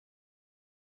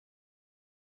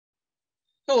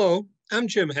Hello, I'm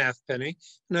Jim Halfpenny,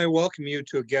 and I welcome you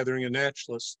to A Gathering of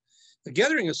Naturalists. The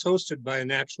gathering is hosted by A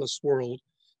Naturalist World,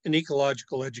 an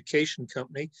ecological education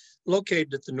company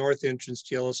located at the north entrance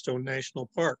to Yellowstone National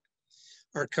Park.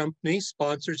 Our company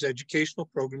sponsors educational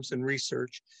programs and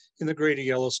research in the greater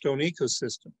Yellowstone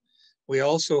ecosystem. We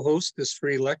also host this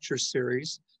free lecture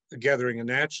series, A Gathering of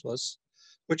Naturalists,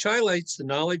 which highlights the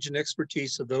knowledge and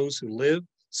expertise of those who live,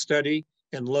 study,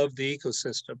 and love the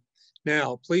ecosystem.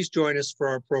 Now, please join us for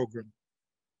our program.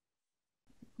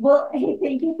 Well, hey,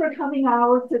 thank you for coming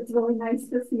out. It's really nice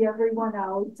to see everyone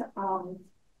out.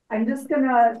 I'm just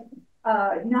gonna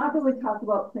not really talk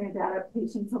about plant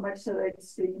adaptation so much to the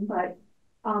extreme, but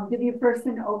give you first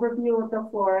an overview of the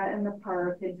flora in the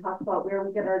park and talk about where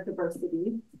we get our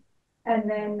diversity. And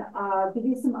then give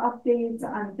you some updates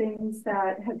on things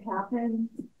that have happened,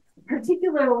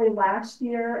 particularly last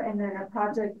year, and then a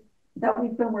project that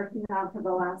we've been working on for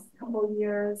the last couple of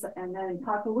years, and then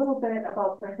talk a little bit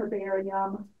about the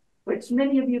herbarium, which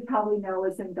many of you probably know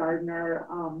is in Gardner.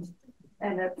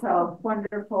 And it's a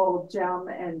wonderful gem,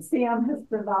 and Sam has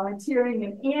been volunteering,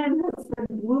 and Anne has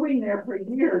been gluing there for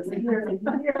years and years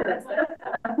and years.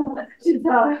 She's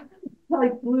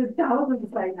like glued thousands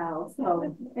by now.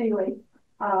 So anyway,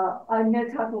 I'm going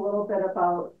to talk a little bit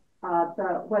about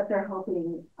what they're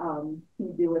hoping to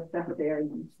do with the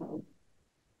herbarium. So.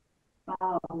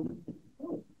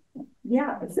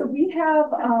 Yeah, so we have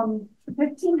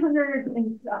 1,500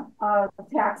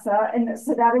 taxa, and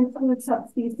so that includes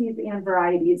subspecies and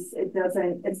varieties.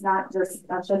 It's not just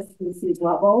at the species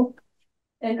level.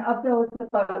 And of those,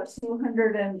 about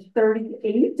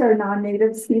 238 are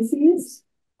non-native species.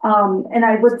 And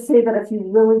I would say that if you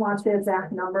really want the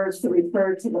exact numbers, to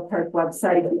refer to the park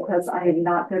website, because I am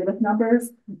not good with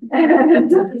numbers.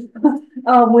 And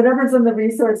whatever's in the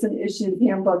resource and issues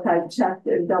handbook, I've checked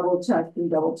and double checked.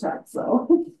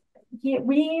 So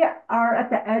we are at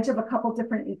the edge of a couple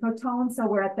different ecotones. So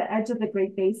we're at the edge of the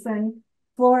Great Basin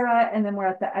flora, and then we're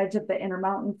at the edge of the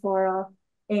Intermountain flora.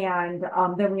 And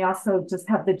then we also just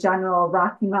have the general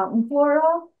Rocky Mountain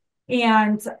flora.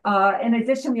 And in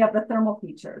addition, we have the thermal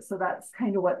features. So that's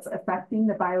kind of what's affecting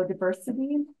the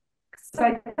biodiversity. So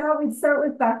I thought we'd start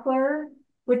with Beckler,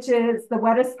 which is the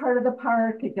wettest part of the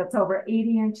park. It gets over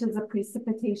 80 inches of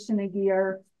precipitation a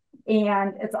year.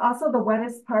 And it's also the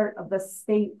wettest part of the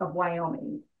state of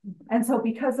Wyoming. And so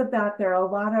because of that, there are a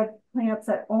lot of plants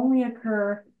that only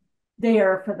occur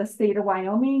there for the state of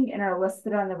Wyoming and are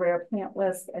listed on the rare plant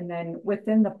list. And then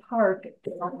within the park,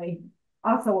 they only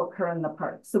also occur in the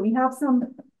park. So we have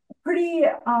some pretty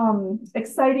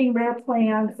exciting rare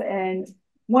plants, and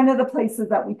one of the places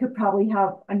that we could probably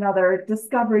have another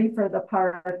discovery for the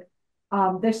park.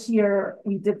 This year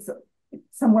we did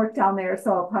some work down there,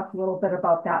 so I'll talk a little bit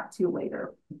about that too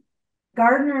later.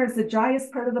 Gardner is the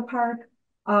driest part of the park.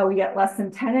 We get less than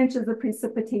 10 inches of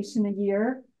precipitation a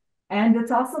year, and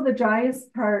it's also the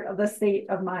driest part of the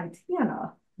state of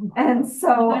Montana. And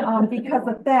so because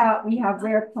of that, we have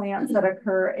rare plants that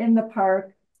occur in the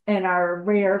park and are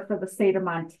rare for the state of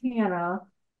Montana,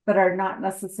 but are not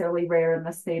necessarily rare in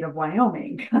the state of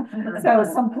Wyoming. So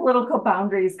some political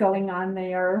boundaries going on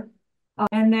there.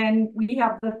 And then we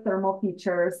have the thermal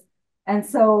features. And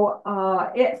so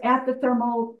at the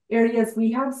thermal areas,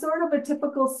 we have sort of a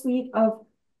typical suite of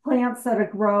plants that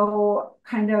grow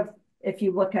kind of, if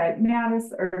you look at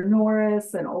Mattis or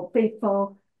Norris and Old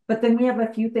Faithful. But then we have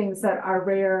a few things that are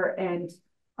rare and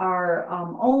are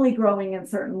only growing in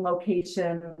certain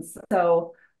locations.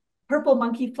 So purple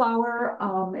monkey flower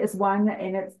is one,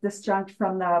 and it's disjunct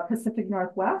from the Pacific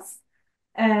Northwest.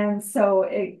 And so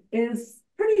it is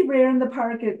pretty rare in the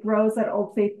park. It grows at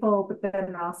Old Faithful, but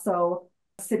then also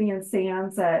obsidian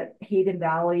sands at Hayden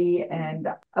Valley and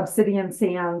obsidian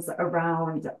sands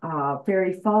around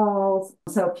Fairy Falls.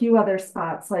 So a few other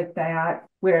spots like that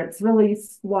where it's really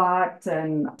squat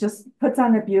and just puts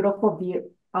on a beautiful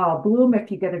bloom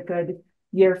if you get a good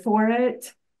year for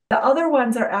it. The other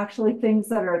ones are actually things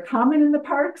that are common in the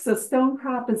park. So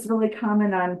stonecrop is really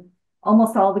common on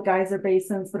almost all the geyser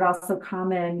basins, but also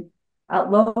common at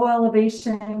low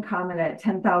elevation, common at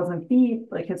 10,000 feet.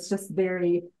 Like, it's just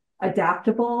very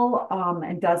adaptable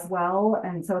and does well.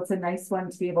 And so it's a nice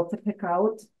one to be able to pick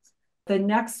out. The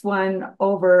next one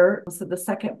over, so the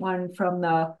second one from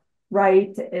the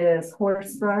right is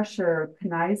horsebrush or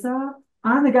caniza.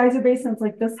 On the geyser basin, it's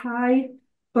like this high.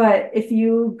 But if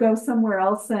you go somewhere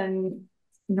else in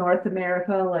North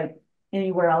America, like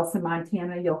anywhere else in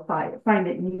Montana, you'll find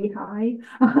it knee high.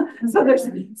 So there's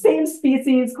same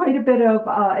species, quite a bit of,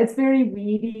 it's very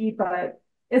weedy, but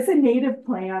it's a native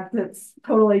plant. It's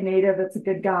totally native. It's a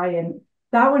good guy. And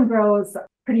that one grows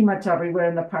pretty much everywhere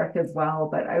in the park as well,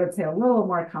 but I would say a little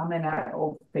more common at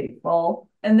Old Faithful.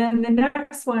 And then the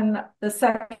next one, the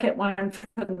second one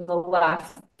from the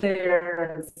left,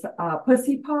 there's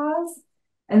pussy paws.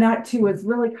 And that too is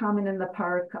really common in the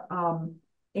park.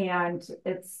 And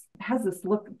has this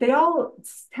look, they all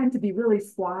tend to be really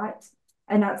squat.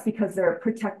 And that's because they're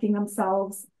protecting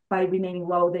themselves by remaining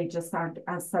low. They just aren't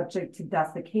as subject to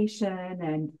desiccation,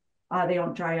 and they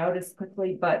don't dry out as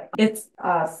quickly, but it's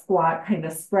squat, kind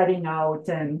of spreading out,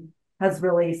 and has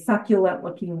really succulent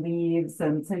looking leaves.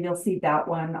 And so you'll see that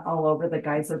one all over the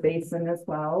geyser basin as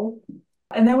well.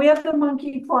 And then we have the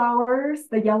monkey flowers,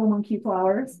 the yellow monkey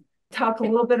flowers. Talk a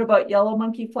little bit about yellow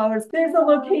monkey flowers. There's a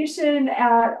location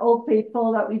at Old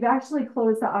Faithful that we've actually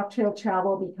closed the off-trail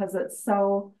travel because it's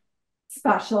so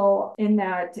special in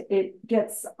that it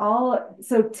gets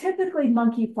so typically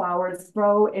monkey flowers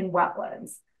grow in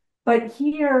wetlands, but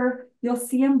here you'll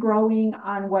see them growing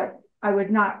on what I would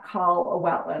not call a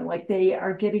wetland. Like they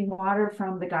are getting water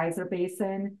from the geyser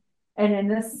basin, and in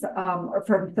this or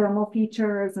from thermal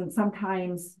features, and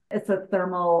sometimes it's a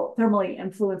thermally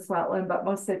influenced wetland, but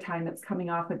most of the time it's coming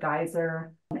off a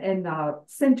geyser, and the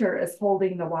center is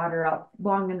holding the water up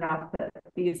long enough that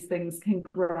these things can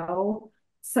grow.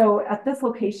 So at this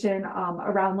location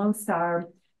around Lone Star,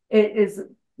 it is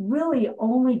really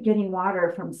only getting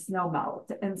water from snowmelt.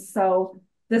 And so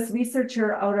this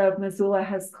researcher out of Missoula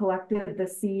has collected the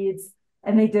seeds,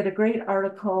 and they did a great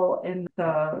article in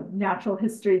the natural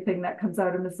history thing that comes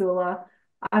out of Missoula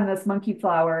on this monkey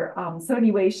flower. So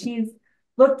anyway, she's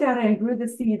looked at it and grew the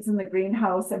seeds in the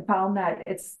greenhouse and found that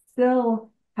it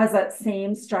still has that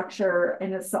same structure,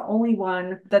 and it's the only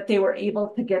one that they were able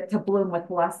to get to bloom with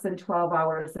less than 12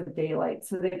 hours of daylight.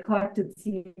 So they collected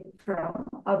seeds from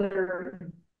other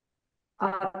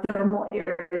thermal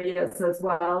areas as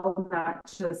well, not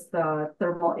just the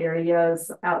thermal areas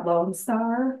at Lone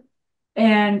Star.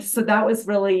 And so that was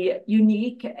really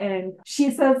unique. And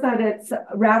she says that it's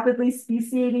rapidly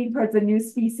speciating towards a new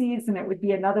species, and it would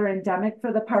be another endemic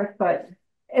for the park, but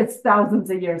it's thousands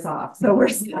of years off. So we're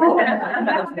still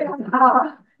not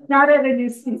at a new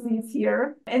species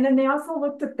here. And then they also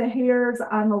looked at the hairs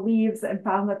on the leaves and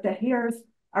found that the hairs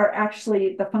are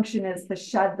actually, the function is to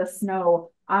shed the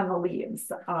snow on the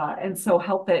leaves, and so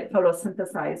help it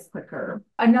photosynthesize quicker.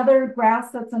 Another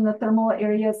grass that's in the thermal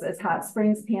areas is hot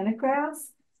springs panic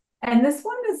grass. And this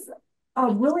one is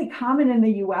really common in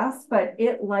the US, but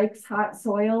it likes hot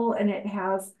soil, and it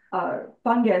has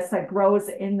fungus that grows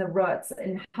in the roots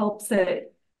and helps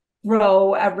it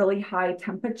grow at really high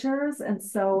temperatures. And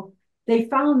so they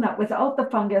found that without the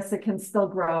fungus, it can still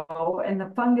grow, and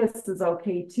the fungus is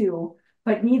okay too,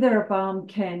 but neither of them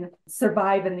can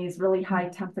survive in these really high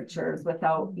temperatures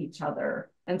without each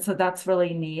other. And so that's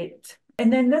really neat.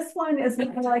 And then this one is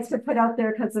what I like to put out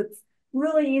there because it's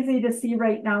really easy to see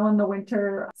right now in the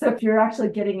winter. So if you're actually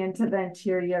getting into the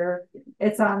interior,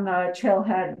 it's on the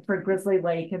trailhead for Grizzly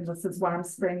Lake, and this is Warm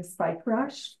Spring Spike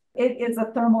Rush. It is a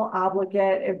thermal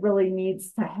obligate. It really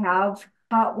needs to have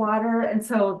hot water. And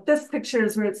so this picture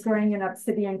is where it's growing in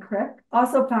Obsidian Creek,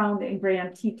 also found in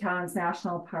Grand Tetons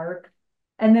National Park.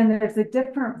 And then there's a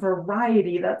different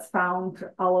variety that's found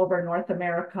all over North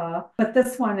America, but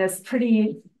this one is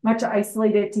pretty much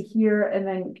isolated to here. And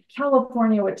then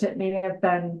California, which it may have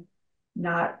been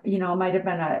not, might have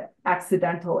been an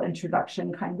accidental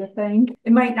introduction kind of thing.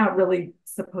 It might not really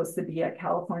supposed to be at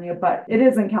California, but it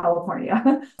is in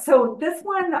California. So this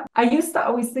one, I used to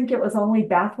always think it was only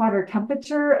bathwater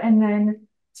temperature. And then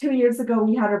 2 years ago,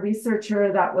 we had a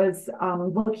researcher that was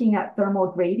looking at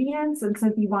thermal gradients. And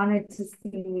so he wanted to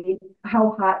see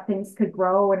how hot things could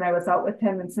grow. And I was out with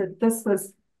him and said, this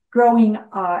was growing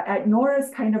at Nora's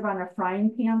kind of on a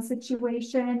frying pan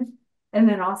situation. And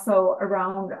then also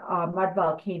around mud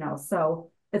volcanoes.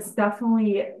 So it's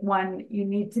definitely one you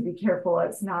need to be careful.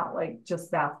 It's not like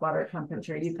just bathwater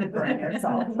temperature. You can burn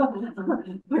yourself,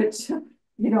 which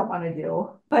you don't want to do.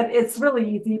 But it's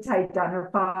really easy to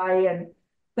identify. And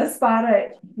the spot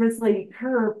at Grizzly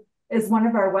Curve is one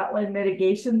of our wetland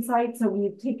mitigation sites. So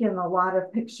we've taken a lot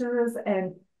of pictures.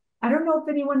 And I don't know if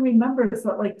anyone remembers,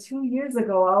 but like 2 years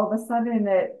ago, all of a sudden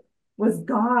it was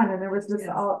gone, and there was just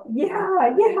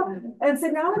yeah. And so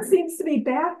now it seems to be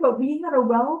back, but we had a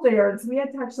well there, and so we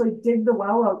had to actually dig the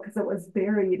well out because it was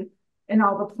buried in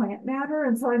all the plant matter.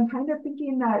 And so I'm kind of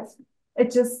thinking that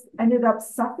it just ended up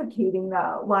suffocating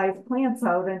the live plants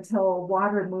out until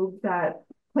water moved that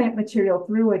plant material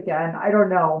through again. I don't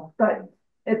know, but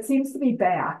it seems to be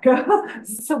back.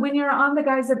 So when you're on the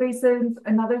geyser basins,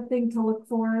 another thing to look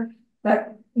for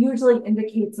that usually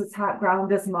indicates it's hot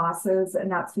ground is mosses,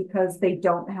 and that's because they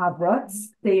don't have roots.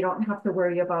 They don't have to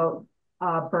worry about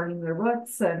burning their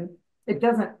roots. And it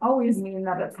doesn't always mean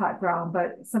that it's hot ground,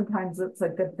 but sometimes it's a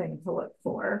good thing to look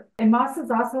for. And mosses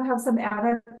also have some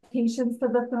adaptations to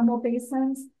the thermal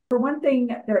basins. For one thing,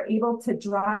 they're able to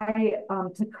dry,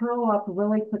 to curl up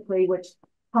really quickly, which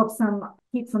helps them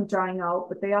keep from drying out.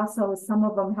 But they also, some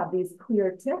of them have these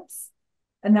clear tips,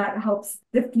 and that helps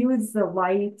diffuse the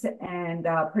light and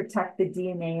protect the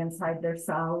DNA inside their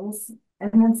cells.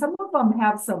 And then some of them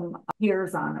have some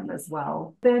hairs on them as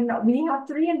well. Then we have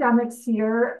 3 endemics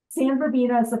here. San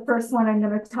Verbena is the first one I'm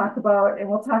going to talk about, and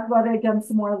we'll talk about it again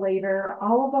some more later.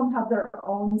 All of them have their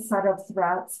own set of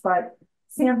threats, but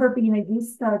San Verbena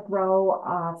used to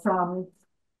grow from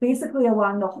basically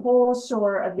along the whole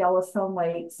shore of Yellowstone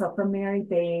Lake. So from Mary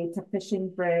Bay to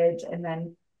Fishing Bridge, and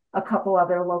then a couple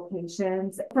other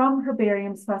locations. From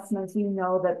herbarium specimens, we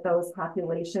know that those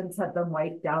populations have been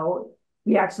wiped out.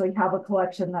 We actually have a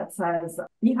collection that says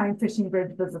behind Fishing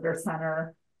Bridge Visitor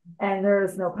Center, and there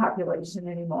is no population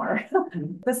anymore.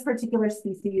 This particular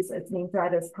species, its main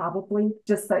threat is probably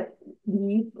just that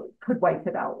we could wipe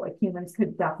it out. Like humans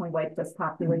could definitely wipe this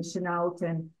population out.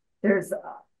 And there's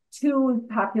 2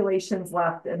 populations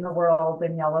left in the world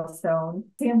in Yellowstone.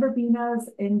 San Verbenas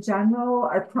in general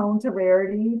are prone to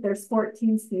rarity. There's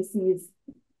 14 species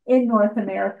in North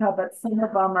America, but some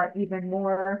of them are even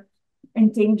more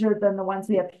endangered than the ones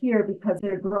we have here because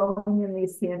they're growing in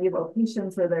these sandy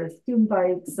locations where there's dune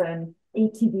bikes and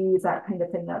ATVs, that kind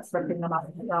of thing that's ripping them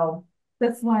up. So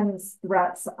this one's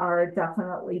threats are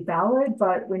definitely valid,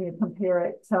 but when you compare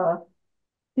it to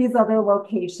these other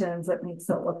locations, it makes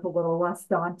it look a little less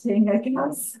daunting, I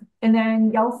guess. And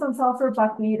then Yellowstone sulfur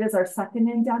buckwheat is our second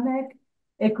endemic.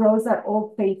 It grows at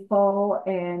Old Faithful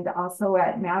and also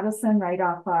at Madison, right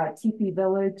off Teepee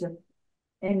Village.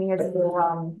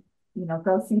 And you know,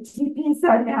 go see teepees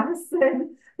at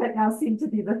Madison that now seem to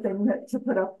be the thing that to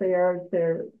put up there.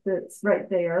 That's right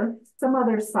there. Some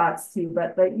other spots too,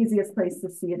 but the easiest place to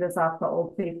see it is off the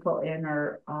Old Faithful Inn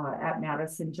or at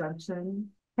Madison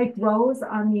Junction. It grows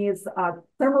on these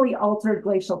thermally altered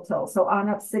glacial tills, so on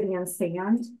obsidian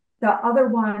sand. The other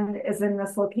one is in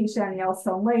this location on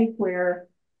Yellowstone Lake where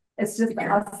it's just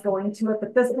us going to it,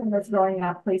 but this one is growing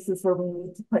on places where we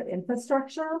need to put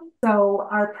infrastructure. So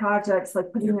our projects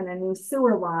like putting in a new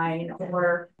sewer line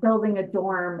or building a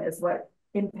dorm is what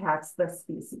impacts this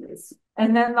species.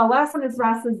 And then the last one is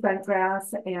Ross's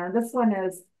bentgrass, and this one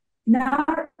is not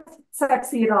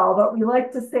sexy at all, but we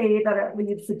like to say that it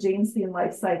leads the Jamesian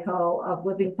life cycle of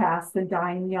living fast and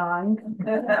dying young.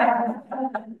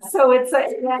 So it's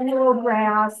an annual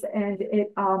grass, and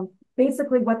it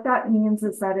basically what that means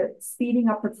is that it's speeding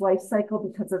up its life cycle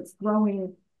because it's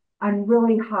growing on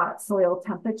really hot soil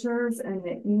temperatures, and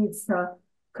it needs to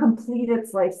complete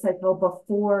its life cycle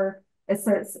before it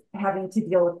starts having to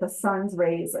deal with the sun's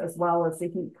rays as well as the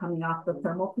heat coming off the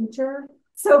thermal feature.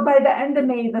 So by the end of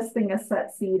May, this thing is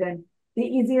set seed, and the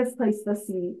easiest place to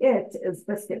see it is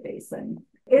Biscuit Basin.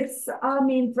 Its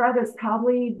main threat is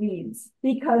probably weeds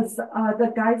because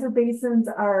the geyser basins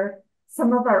are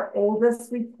some of our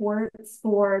oldest reports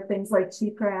for things like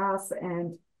cheatgrass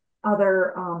and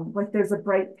other, like there's a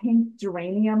bright pink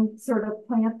geranium sort of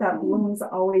plant that blooms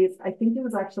always, I think it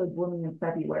was actually blooming in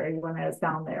February when I was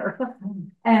down there.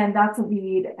 And that's a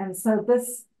weed. And so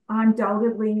this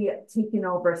undoubtedly taking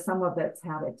over some of its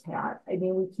habitat. I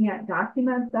mean, we can't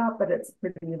document that, but it's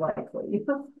pretty likely.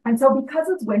 And so because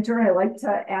it's winter, I like to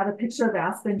add a picture of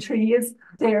aspen trees.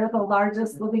 They're the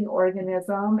largest living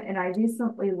organism. And I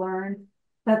recently learned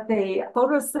that they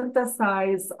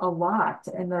photosynthesize a lot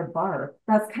in their bark.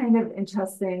 That's kind of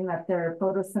interesting that they're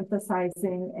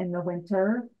photosynthesizing in the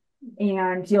winter.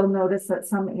 And you'll notice that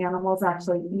some animals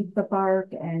actually eat the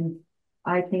bark. And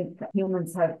I think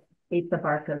humans have ate the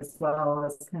bark as well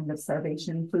as kind of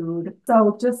starvation food.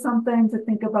 So just something to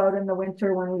think about in the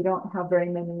winter when we don't have very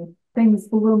many things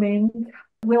blooming.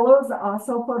 Willows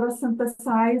also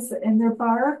photosynthesize in their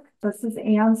bark. This is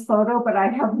Anne's photo, but I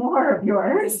have more of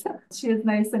yours. She is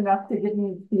nice enough to give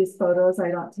me these photos. I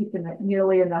don't take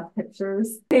nearly enough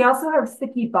pictures. They also have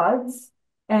sticky buds,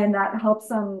 and that helps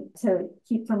them to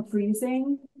keep from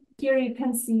freezing. Here you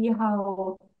can see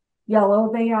how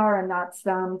yellow they are, and that's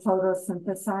them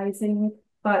photosynthesizing.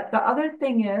 But the other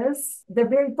thing is they're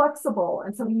very flexible,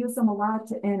 and so we use them a lot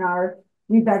in our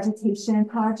revegetation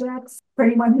projects. For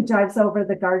anyone who drives over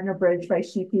the Gardner Bridge by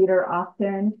Sheepheater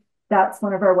often, that's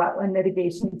one of our wetland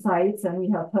mitigation sites, and we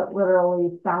have put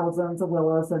literally thousands of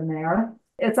willows in there.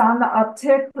 It's on the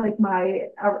uptick, like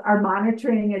our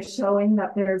monitoring is showing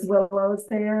that there's willows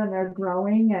there and they're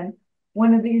growing, and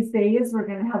one of these days we're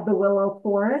going to have the willow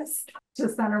forest.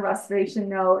 Just on a restoration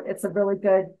note, it's a really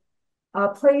good a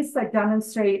place that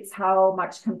demonstrates how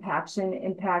much compaction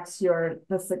impacts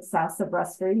the success of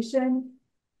restoration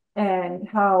and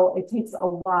how it takes a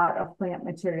lot of plant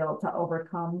material to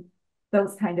overcome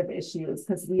those kind of issues,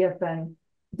 because we have been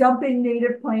dumping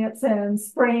native plants and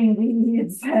spraying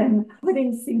weeds and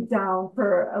putting seed down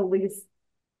for at least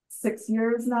 6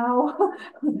 years now.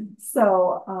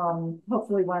 So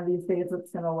hopefully one of these days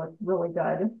it's going to look really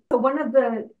good. So one of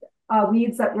the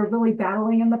weeds that we're really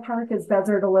battling in the park is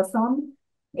desert alyssum,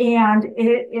 and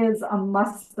it is a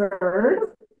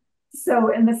mustard.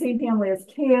 So in the same family as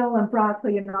kale and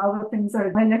broccoli and all the things are,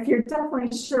 and if you're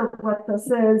definitely sure what this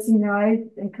is, you know, I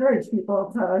encourage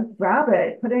people to grab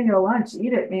it, put it in your lunch,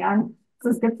 eat it, man.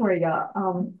 This is good for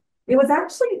you. It was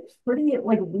actually pretty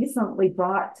recently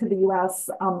brought to the US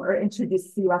or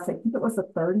introduced to the US. I think it was the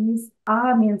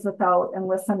 30s. Means without, and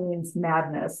alyssum means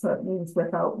madness. So it means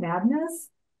without madness.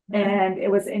 And it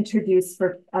was introduced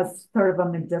as sort of a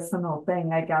medicinal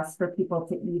thing, I guess, for people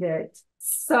to eat it.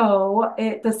 So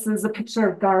this is a picture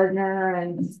of Gardner,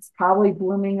 and it's probably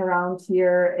blooming around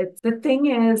here. The thing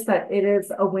is that it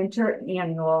is a winter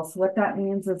annual. So what that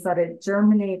means is that it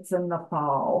germinates in the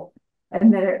fall,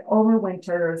 and that it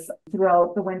overwinters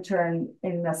throughout the winter, and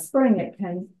in the spring it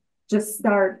can just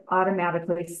start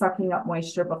automatically sucking up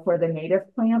moisture before the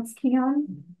native plants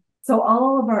can. So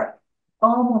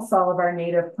almost all of our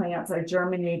native plants are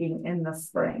germinating in the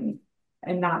spring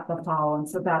and not the fall. And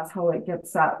so that's how it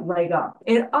gets that leg up.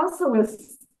 It also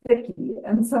is sticky.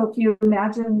 And so if you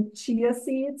imagine chia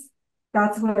seeds,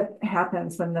 that's what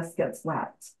happens when this gets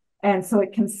wet. And so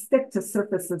it can stick to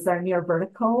surfaces that are near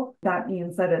vertical. That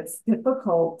means that it's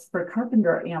difficult for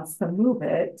carpenter ants to move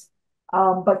it,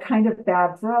 but kind of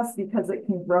bad for us because it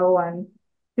can grow on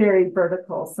very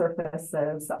vertical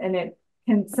surfaces, and it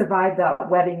can survive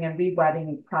that wetting and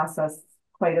re-wetting process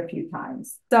quite a few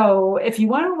times. So if you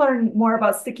want to learn more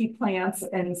about sticky plants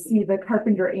and see the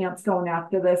carpenter ants going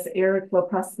after this, Eric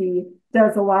Lopresti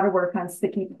does a lot of work on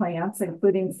sticky plants,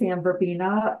 including San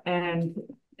Verbena, and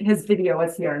his video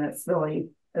is here, and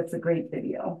it's a great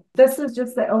video. This is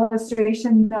just the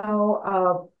illustration though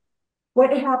of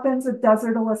what happens with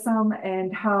desert alyssum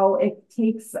and how it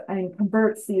takes and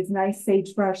converts these nice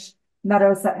sagebrush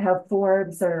meadows that have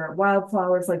forbs or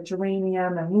wildflowers like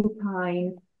geranium and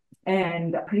lupine,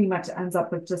 and pretty much ends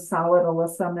up with just solid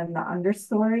alyssum in the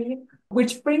understory.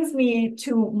 Which brings me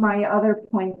to my other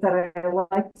point that I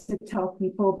like to tell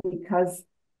people, because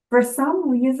for some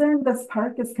reason this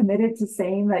park is committed to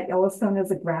saying that Yellowstone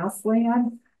is a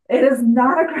grassland. It is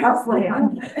not a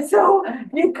grassland. So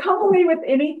you come away with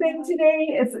anything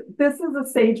today, this is a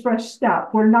sagebrush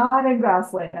steppe. We're not in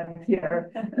grassland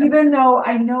here, even though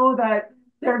I know that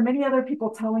there are many other people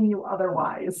telling you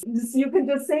otherwise. You can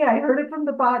just say, I heard it from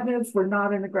the botanists, we're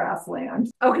not in a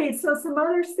grassland. Okay, so some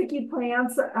other sticky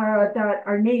plants that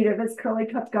are native is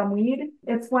curly-cupped gumweed.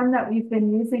 It's one that we've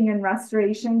been using in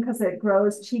restoration because it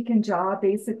grows cheek and jaw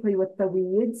basically with the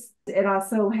weeds. It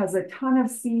also has a ton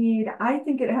of seed. I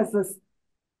think it has this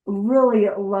really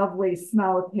lovely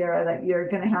smell here that you're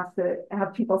going to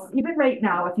have people, even right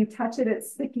now, if you touch it,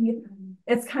 it's sticky.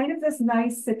 It's kind of this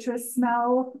nice citrus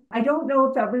smell. I don't know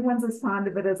if everyone's as fond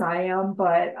of it as I am,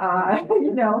 but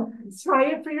try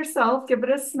it for yourself, give it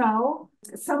a smell.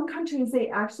 Some countries, they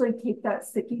actually take that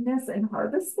stickiness and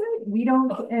harvest it. We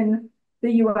don't in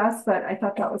the US, but I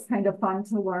thought that was kind of fun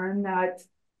to learn that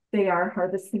they are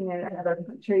harvesting it in other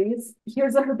countries.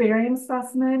 Here's a herbarium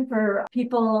specimen for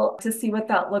people to see what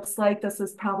that looks like. This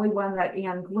is probably one that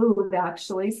Anne glued,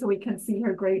 actually, so we can see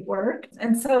her great work.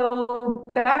 And so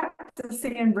back to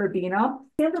San Verbena.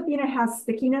 San Verbena has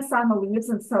stickiness on the leaves,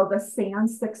 and so the sand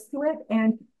sticks to it.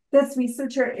 And this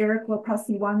researcher, Eric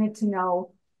Lopresti, wanted to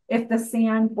know if the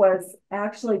sand was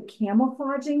actually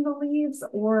camouflaging the leaves,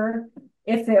 or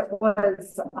if it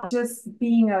was just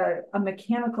being a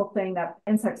mechanical thing that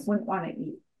insects wouldn't want to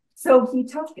eat. So he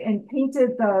took and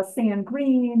painted the sand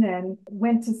green and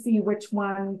went to see which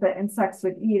one the insects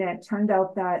would eat. And it turned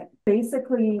out that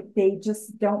basically they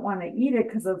just don't want to eat it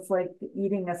because it's like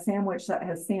eating a sandwich that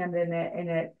has sand in it, and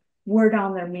it wore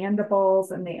down their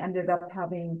mandibles, and they ended up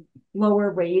having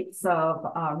lower rates of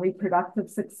reproductive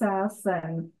success.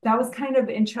 And that was kind of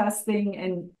interesting,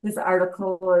 and his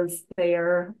article is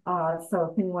there,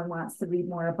 so if anyone wants to read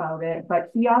more about it.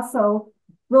 But he also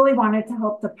really wanted to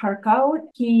help the park out.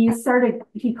 He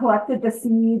collected the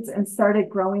seeds and started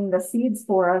growing the seeds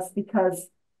for us because,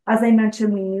 as I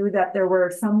mentioned, we knew that there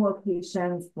were some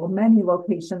locations, well, many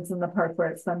locations in the park where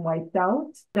it's been wiped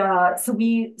out. So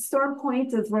Storm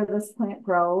Point is where this plant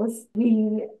grows.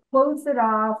 We closed it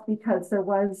off because there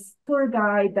was a tour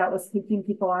guide that was taking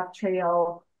people off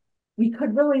trail. We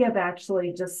could really have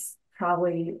actually just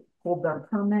probably hold their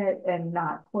permit and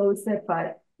not close it,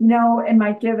 but you know, it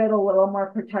might give it a little more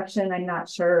protection. I'm not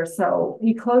sure. So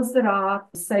we closed it off,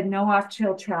 said no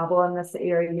off-trail travel in this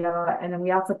area. And then we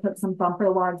also put some bumper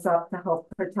logs up to help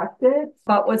protect it.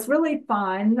 But what's really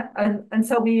fun, and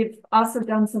so we've also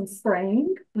done some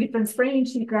spraying. We've been spraying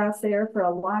cheatgrass there for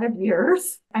a lot of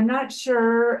years. I'm not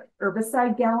sure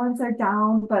herbicide gallons are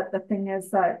down, but the thing is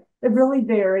that it really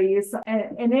varies.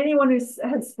 And anyone who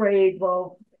has sprayed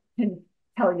can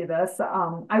tell you this.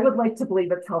 I would like to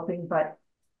believe it's helping, but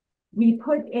we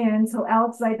put in, so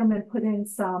Alex Zeidelman put in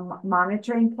some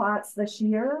monitoring plots this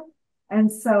year. And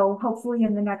so hopefully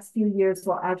in the next few years,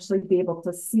 we'll actually be able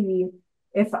to see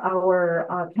if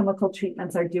our chemical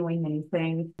treatments are doing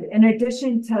anything. In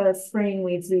addition to spraying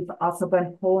weeds, we've also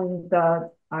been pulling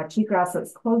the cheatgrass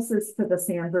that's closest to the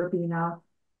sand verbena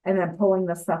and then pulling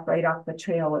the stuff right off the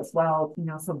trail as well, you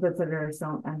know, so visitors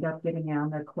don't end up getting it on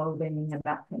their clothing and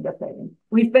that kind of thing.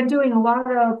 We've been doing a lot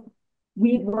of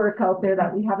weed work out there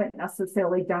that we haven't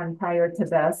necessarily done prior to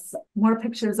this. More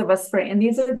pictures of us spraying. And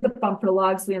these are the bumper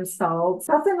logs we installed.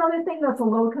 That's another thing that's a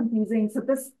little confusing. So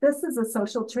this is a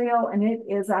social trail and it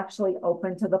is actually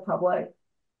open to the public.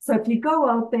 So if you go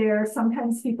out there,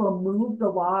 sometimes people move the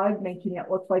log, making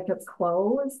it look like it's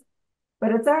closed,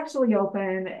 but it's actually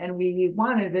open and we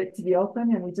wanted it to be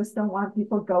open and we just don't want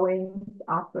people going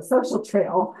off the social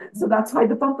trail. So that's why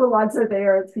the bumper logs are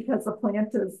there. It's because the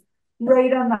plant is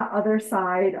right on the other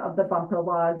side of the bumper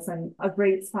logs and a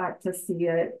great spot to see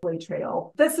it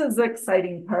trail. This is the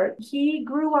exciting part. He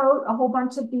grew out a whole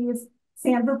bunch of these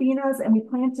sand verbenas and we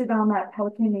planted on that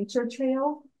Pelican Nature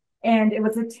Trail. And it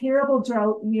was a terrible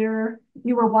drought year.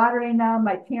 We were watering them.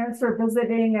 My parents were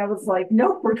visiting. I was like,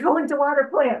 nope, we're going to water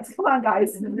plants. Come on,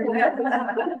 guys.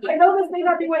 I know this may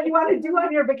not be what you want to do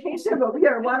on your vacation, but we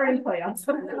are watering plants.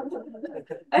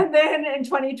 And then in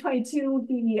 2022,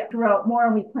 he grew out more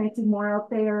and we planted more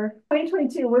out there.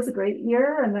 2022 was a great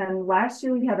year. And then last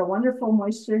year we had a wonderful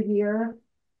moisture year.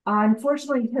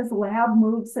 Unfortunately, his lab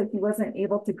moved, so he wasn't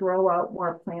able to grow out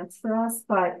more plants for us,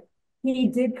 but he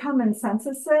did come and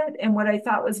census it. And what I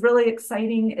thought was really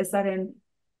exciting is that in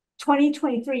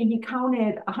 2023, he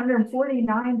counted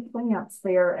 149 plants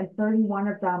there and 31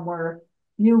 of them were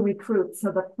new recruits.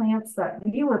 So the plants that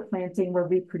we were planting were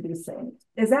reproducing.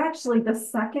 Is actually the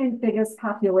second biggest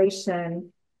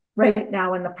population right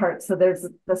now in the park. So there's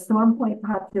the Storm Point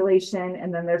population,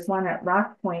 and then there's one at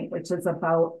Rock Point, which is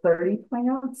about 30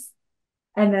 plants.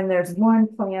 And then there's one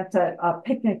plant at a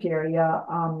picnic area.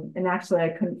 And actually I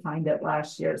couldn't find it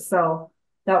last year. So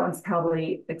that one's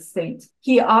probably extinct.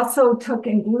 He also took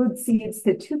and glued seeds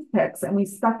to toothpicks and we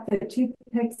stuck the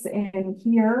toothpicks in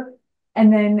here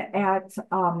and then at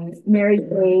Mary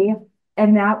Bay.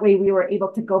 And that way we were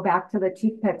able to go back to the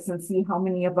toothpicks and see how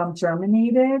many of them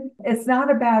germinated. It's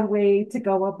not a bad way to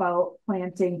go about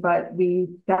planting, but we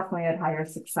definitely had higher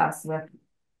success with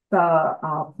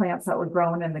the plants that were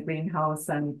grown in the greenhouse,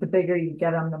 and the bigger you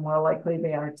get them, the more likely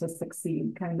they are to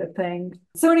succeed, kind of thing.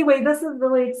 So anyway, this is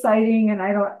really exciting, and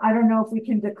I don't know if we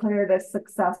can declare it a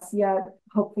success yet.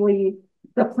 Hopefully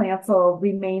the plants will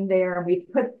remain there. We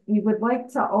would like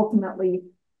to ultimately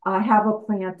have a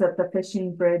plant at the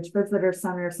Fishing Bridge Visitor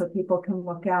Center so people can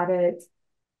look at it.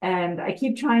 And I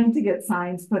keep trying to get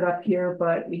signs put up here,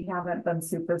 but we haven't been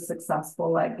super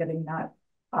successful at getting that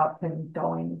up and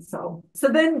going. So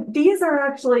then these are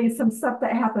actually some stuff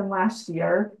that happened last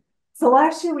year. So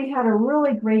last year we had a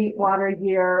really great water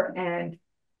year, and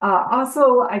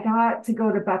also I got to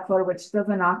go to Beckler, which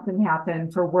doesn't often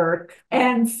happen for work.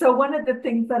 And so one of the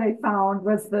things that I found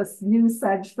was this new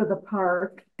sedge for the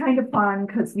park. Kind of fun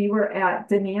because we were at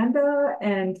Denanda,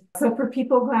 and so for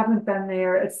people who haven't been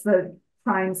there, it's the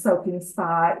prime soaking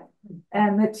spot.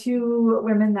 And the two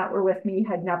women that were with me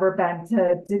had never been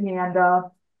to Denanda.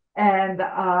 And they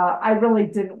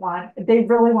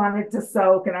really wanted to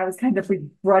soak, and I was kind of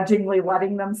begrudgingly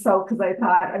letting them soak because I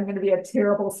thought I'm going to be a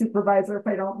terrible supervisor if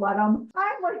I don't let them.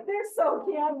 I'm like, they're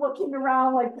soaking, I'm looking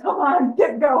around like, come on,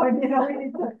 get going, you know, we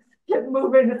need to get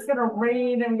moving, it's going to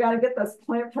rain and we got to get this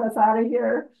plant press out of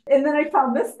here. And then I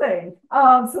found this thing.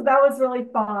 So that was really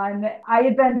fun. I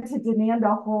had been to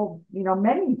Denanda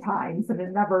many times and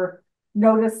had never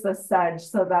noticed the sedge,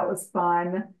 so that was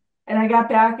fun. And I got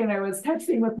back and I was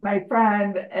texting with my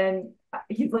friend and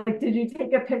he's like, did you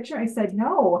take a picture? I said,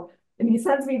 no. And he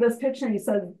sends me this picture and he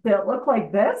said, did it look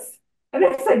like this? And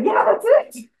I said, yeah, that's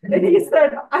it. And he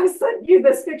said, I sent you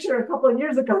this picture a couple of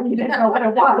years ago. And you didn't know what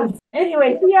it was.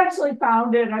 Anyway, he actually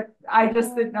found it. I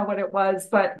just didn't know what it was.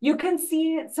 But you can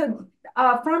see, so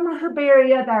from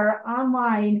Herbaria that are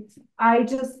online, I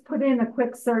just put in a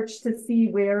quick search to see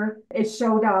where it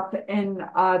showed up in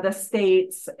the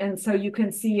states. And so you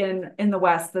can see in the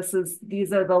West,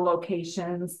 these are the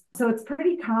locations. So it's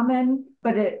pretty common,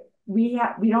 but we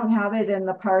don't have it in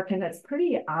the park, and it's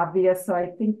pretty obvious. So I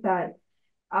think that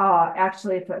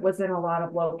actually, if it was in a lot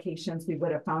of locations, we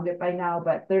would have found it by now,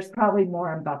 but there's probably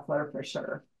more in Buckler for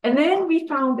sure. And then we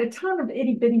found a ton of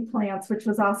itty bitty plants, which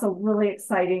was also really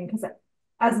exciting because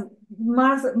as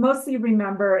most of you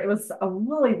remember, it was a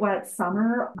really wet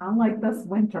summer, unlike this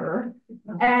winter.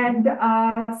 And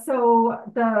so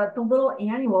the little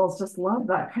annuals just love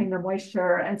that kind of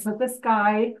moisture. And so this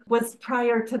guy was,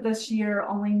 prior to this year,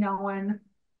 only known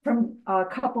from a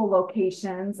couple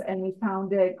locations, and we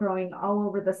found it growing all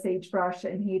over the sagebrush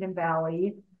in Hayden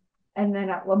Valley. And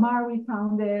then at Lamar, we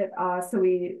found it. So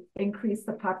we increased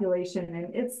the population,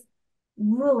 and it's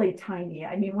really tiny.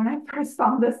 I mean, when I first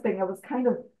found this thing, I was kind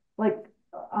of like,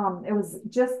 it was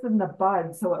just in the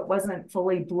bud, so it wasn't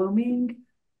fully blooming.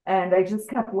 And I just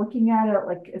kept looking at it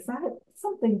like, is that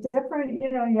something different? You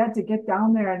know, you had to get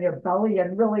down there on your belly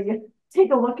and really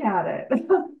take a look at it.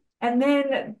 And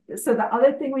then, so the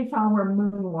other thing we found were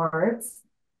moonworts.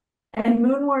 And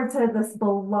moonworts are this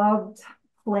beloved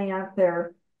plant.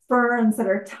 They're ferns that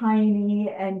are tiny,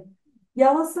 and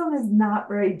Yellowstone is not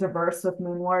very diverse with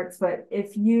moonworts, but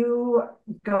if you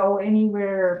go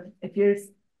anywhere, if you're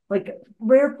like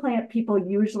rare plant people,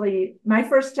 usually, my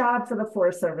first job for the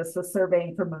Forest Service was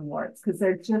surveying for moonworts because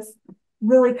they're just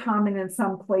really common in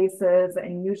some places.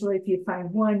 And usually if you find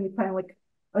one, you find like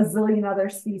a zillion other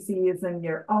species, and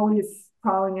you're always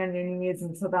crawling on your knees.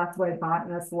 And so that's why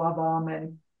botanists love them.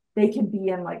 And they can be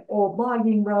in like old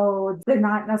logging roads. They're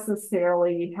not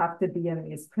necessarily have to be in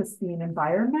these pristine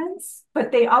environments, but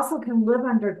they also can live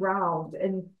underground,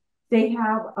 and they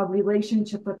have a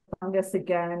relationship with fungus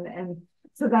again. And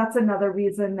so that's another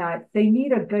reason that they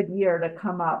need a good year to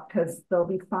come up, because they'll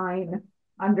be fine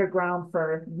underground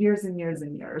for years and years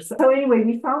and years. So anyway,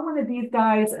 we found one of these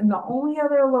guys, and the only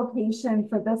other location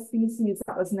for this species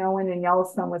that was known in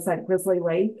Yellowstone was at Grizzly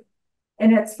Lake.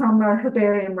 And it's from a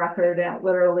herbarium record, and it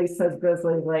literally says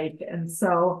Grizzly Lake. And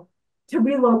so to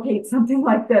relocate something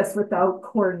like this without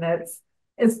coordinates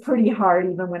is pretty hard,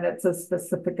 even when it's as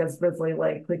specific as Grizzly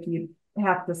Lake. Like, you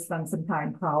have to spend some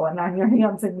time crawling on your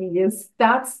hands and knees.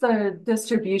 That's the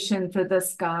distribution for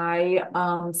this guy.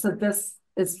 So this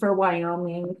is for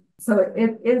Wyoming. So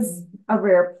it is a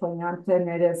rare plant, and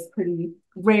it is pretty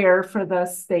rare for the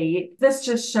state. This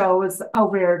just shows how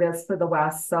rare it is for the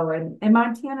West. So in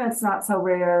Montana, it's not so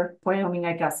rare. Wyoming,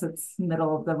 I guess it's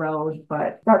middle of the road,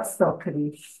 but that's still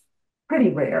pretty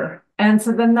rare. And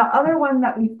so then the other one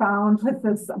that we found was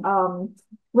this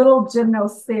little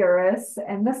Gymnoceras.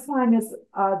 And this one is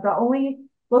the only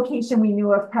location we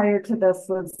knew of prior to this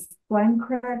was Glen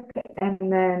Creek, and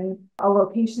then a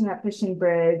location at Fishing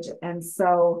Bridge. And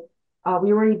so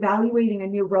we were evaluating a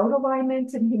new road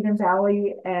alignment in Hayden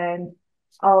Valley, and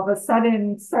all of a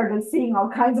sudden started seeing all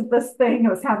kinds of this thing. It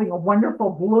was having a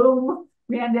wonderful bloom.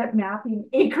 We ended up mapping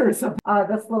acres of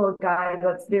this little guy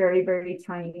that's very, very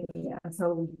tiny. And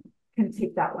so we can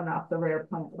take that one off the rare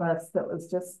plant list that was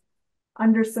just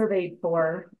undersurveyed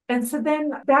for. And so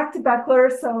then back to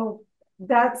Beckler. So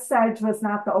that sedge was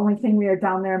not the only thing we were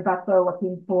down there in Beckler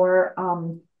looking for.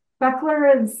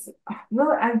 Beckler is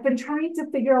really, I've been trying to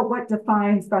figure out what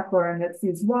defines Beckler, and it's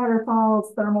these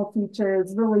waterfalls, thermal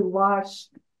features, really lush,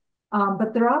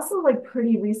 but they're also like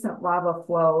pretty recent lava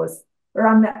flows. They're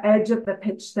on the edge of the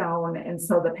pitchstone, and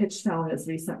so the pitchstone is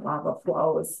recent lava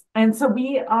flows. And so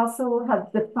we also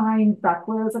have defined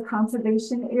Beckler as a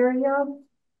conservation area,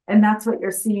 and that's what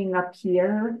you're seeing up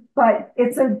here. But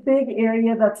it's a big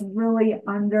area that's really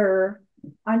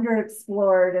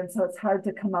underexplored, and so it's hard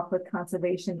to come up with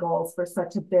conservation goals for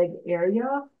such a big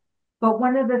area. But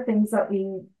one of the things that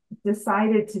we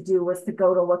decided to do was to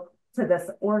go to look to this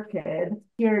orchid.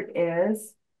 Here it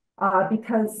is,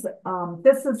 because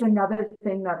this is another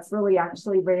thing that's really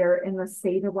actually rare in the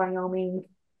state of Wyoming,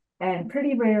 and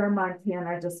pretty rare in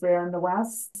Montana, just rare in the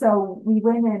West. So we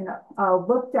went and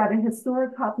looked at a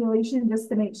historic population just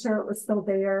to make sure it was still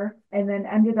there, and then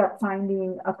ended up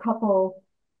finding a couple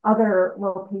other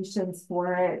locations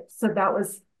for it. So that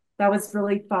was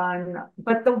really fun.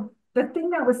 But the thing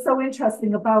that was so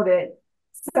interesting about it,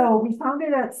 so we found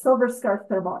it at Silver Scarf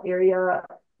Thermal Area,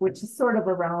 which is sort of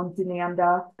around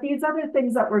Denanda. These other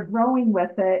things that we're growing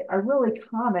with it are really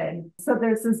common. So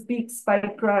there's this beak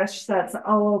spike rush that's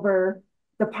all over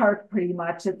the park pretty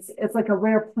much. It's like a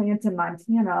rare plant in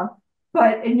Montana,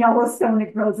 but in Yellowstone,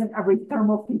 it grows in every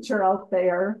thermal feature out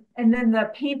there. And then the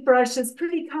paintbrush is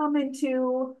pretty common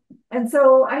too. And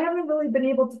so I haven't really been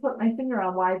able to put my finger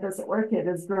on why this orchid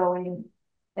is growing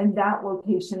in that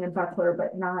location in Buckler,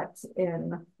 but not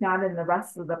in the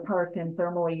rest of the park in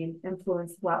thermally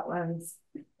influenced wetlands.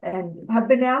 And have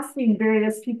been asking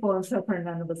various people, and so far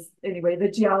none of us, anyway,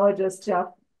 the geologist, Jeff,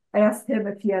 I asked him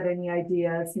if he had any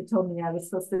ideas. He told me I was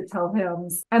supposed to tell him.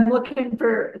 I'm looking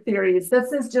for theories.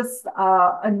 This is just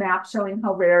a map showing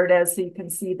how rare it is. So you can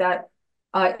see that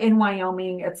in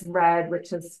Wyoming, it's red,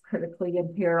 which is critically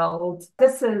imperiled.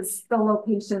 This is the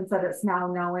locations that it's now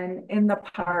known in the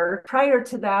park. Prior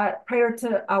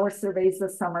to our surveys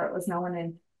this summer, it was known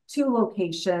in 2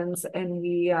 locations, and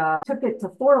we took it to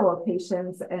 4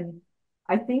 locations, and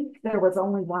I think there was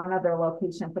only 1 other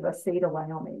location for the state of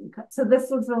Wyoming. So this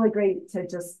was really great to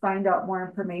just find out more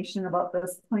information about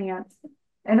this plant.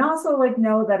 And also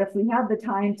know that if we had the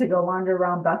time to go wander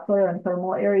around Buckler and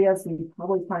thermal areas, we'd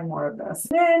probably find more of this.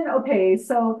 Then, okay,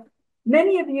 so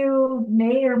many of you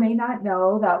may or may not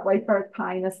know that whitebark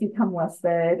pine has become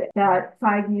listed, that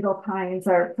 5-needle pines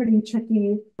are pretty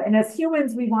tricky. And as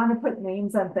humans, we want to put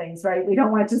names on things, right? We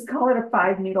don't want to just call it a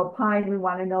 5-needle pine. We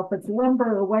want to know if it's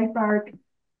limber or whitebark.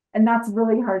 And that's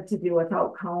really hard to do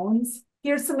without cones.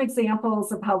 Here's some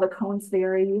examples of how the cones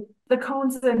vary. The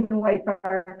cones in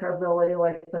whitebark are really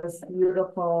like this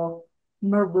beautiful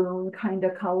maroon kind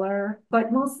of color,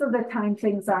 but most of the time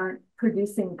things aren't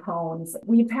producing cones.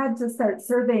 We've had to start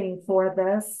surveying for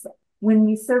this. When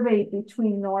we surveyed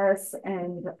between Norris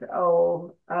and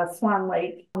Swan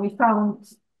Lake, we found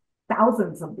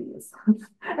thousands of these.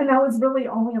 And that was really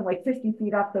only like 50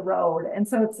 feet off the road. And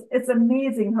so it's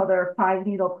amazing how there are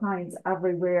 5-needle pines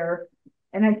everywhere.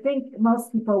 And I think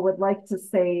most people would like to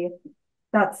say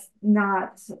that's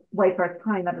not whitebark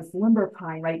pine, that is limber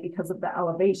pine, right? Because of the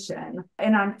elevation.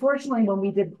 And unfortunately, when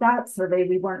we did that survey,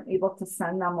 we weren't able to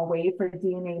send them away for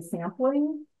DNA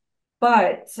sampling.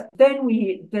 But then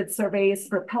we did surveys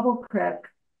for Pebble Creek,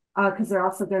 because they're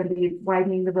also going to be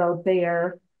widening the road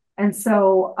there. And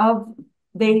so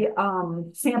they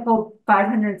sampled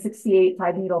 568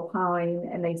 5-needle pine,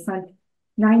 and they sent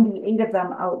 98 of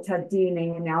them out to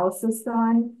DNA analysis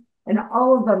done. And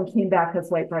all of them came back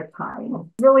as whitebark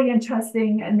pine. Really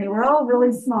interesting. And they were all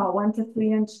really small, 1 to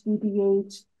 3 inch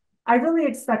DBH. I really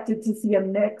expected to see a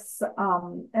mix.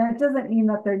 And it doesn't mean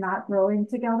that they're not growing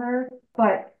together,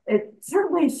 but it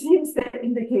certainly seems to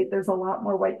indicate there's a lot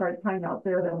more whitebark pine out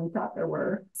there than we thought there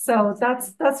were. So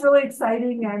that's really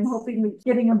exciting. I'm hoping we're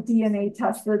getting them DNA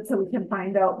tested so we can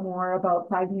find out more about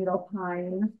 5-needle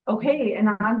pine. Okay, and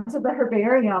on to the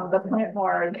herbarium, the plant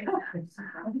morgue.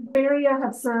 Herbaria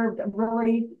have served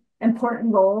really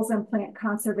important roles in plant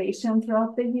conservation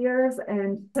throughout the years.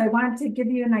 And so I wanted to give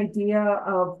you an idea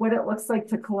of what it looks like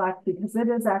to collect, because it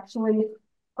is actually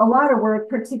a lot of work,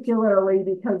 particularly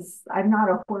because I'm not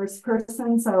a horse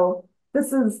person. So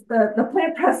this is the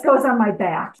plant press goes on my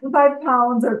back. 5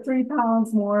 pounds or 3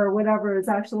 pounds more, or whatever, is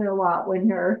actually a lot when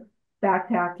you're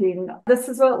backpacking. This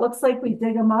is what it looks like. We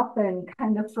dig them up and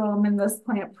kind of throw them in this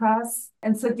plant press.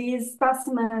 And so these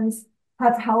specimens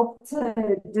have helped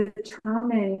to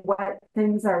determine what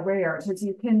things are rare, because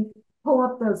you can pull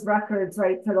up those records,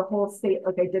 right, for the whole state,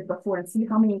 like I did before, and see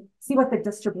what the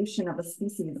distribution of a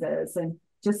species is. And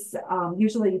just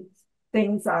usually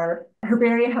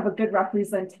herbaria have a good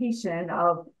representation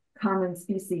of common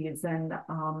species. And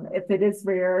if it is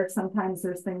rare, sometimes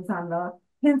there's things on the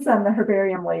hints on the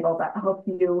herbarium label that help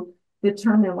you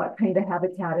determine what kind of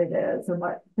habitat it is and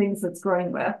what things it's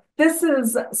growing with. This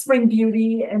is spring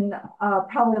beauty, and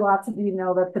probably lots of you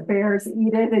know that the bears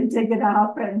eat it and dig it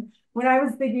up. And when I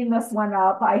was digging this one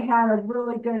up, I had a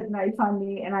really good knife on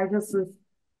me, and I just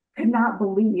could not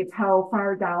believe how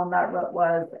far down that root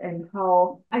was, and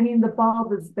the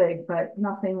bulb is big, but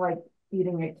nothing like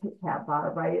eating a Kit Kat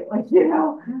bar, right?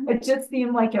 It just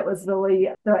seemed like it was really,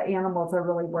 the animals are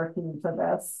really working for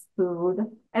this food.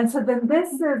 And so then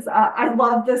this is, I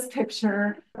love this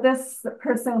picture. This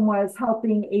person was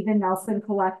helping Ava Nelson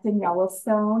collect in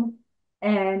Yellowstone.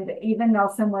 And Ava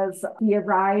Nelson he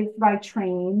arrived by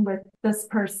train with this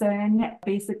person.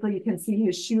 Basically, you can see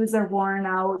his shoes are worn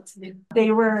out. They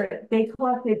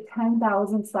collected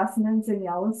 10,000 specimens in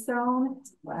Yellowstone.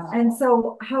 Wow. And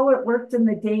so how it worked in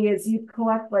the day is you'd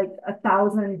collect like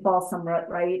 1,000 balsam root,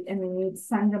 right? And then you'd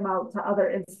send them out to other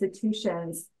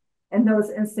institutions. And those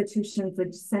institutions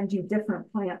would send you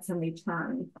different plants in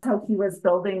return. So he was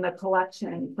building the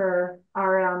collection for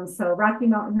RM. So Rocky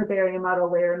Mountain Herbarium out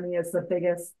of Laramie is the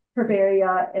biggest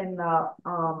herbaria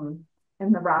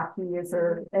in the Rockies,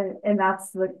 and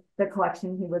that's the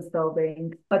collection he was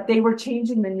building. But they were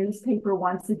changing the newspaper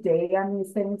once a day on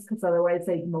these things because otherwise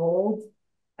they'd mold.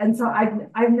 And so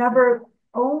I've never,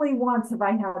 only once have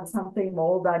I had something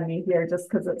mold on me here just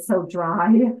because it's so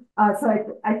dry.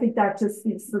 So I think that just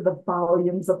speaks to the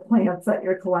volumes of plants that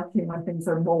you're collecting when things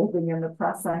are molding in the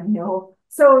press on you.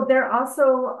 So they're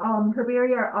also,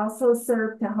 herbaria are also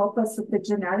served to help us with the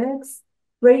genetics.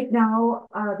 Right now,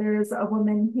 there's a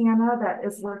woman, Hannah, that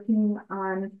is working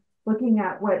on looking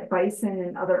at what bison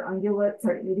and other ungulates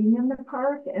are eating in the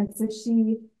park. And so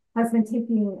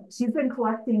she's been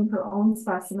collecting her own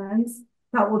specimens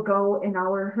that will go in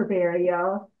our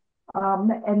herbaria.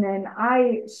 And then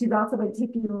she's also been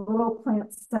taking little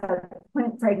plant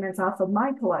fragments off of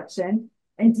my collection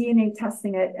and DNA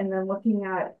testing it, and then looking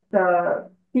at the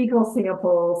fecal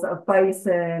samples of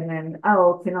bison and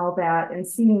elk and all that, and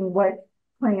seeing what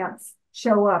plants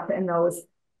show up in those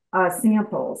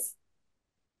samples.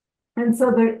 And so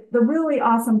the really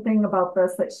awesome thing about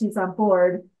this that she's on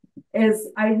board is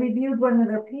I reviewed one of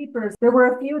their papers. There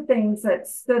were a few things that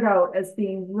stood out as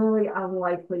being really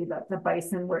unlikely that the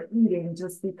bison were eating,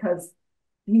 just because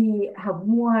we have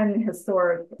one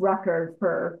historic record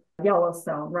for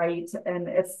Yellowstone, right?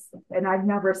 And I've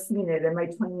never seen it in my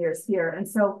 20 years here. And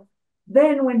so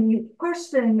then when you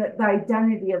question the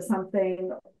identity of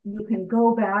something, you can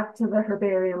go back to the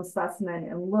herbarium specimen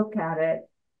and look at it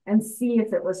and see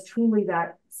if it was truly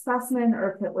that specimen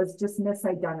or if it was just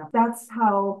misidentified. That's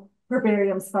how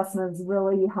herbarium specimens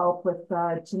really help with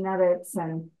the genetics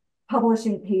and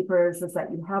publishing papers, is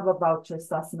that you have a voucher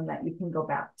specimen that you can go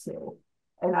back to.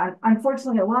 And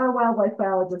unfortunately, a lot of wildlife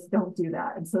biologists don't do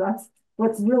that. And so that's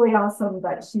what's really awesome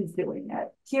that she's doing it.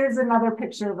 Here's another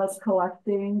picture of us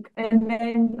collecting. And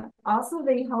then also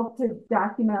they help to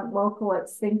document local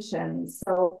extinctions.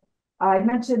 So I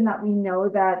mentioned that we know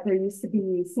that there used to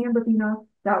be Sambucina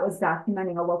that was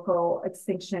documenting a local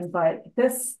extinction, but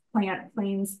this plant,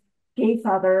 Plains gay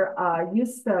feather,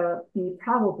 used to be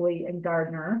probably in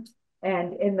Gardner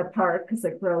and in the park because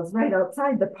it grows right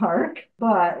outside the park,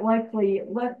 but likely,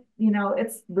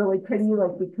 it's really pretty,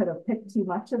 like we could have picked too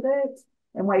much of it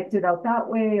and wiped it out that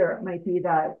way, or it might be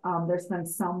that there's been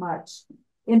so much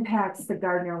impacts to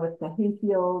Gardner with the hay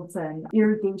fields and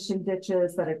irrigation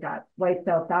ditches that it got wiped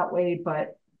out that way.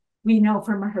 But we know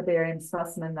from a herbarium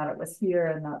specimen that it was here,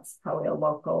 and that's probably a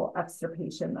local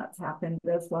extirpation that's happened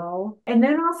as well. And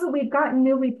then also we've gotten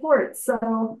new reports.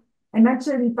 So I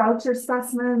mentioned voucher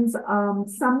specimens.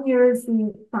 Some years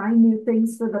we find new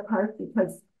things for the park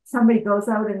because somebody goes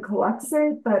out and collects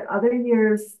it, but other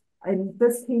years, in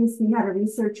this case, we had a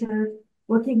researcher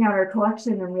looking at our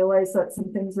collection and realized that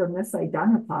some things were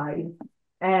misidentified.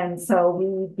 And so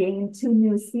we gained 2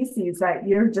 new species that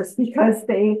year just because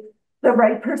the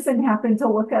right person happened to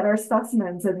look at our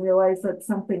specimens and realize that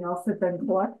something else had been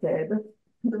collected.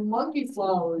 The monkey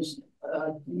flowers,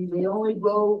 they only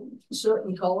grow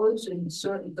certain colors in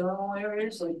certain thermal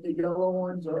areas, like the yellow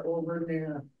ones are over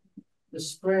near the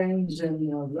springs, and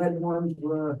the red ones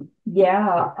were.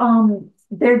 Yeah,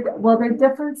 they're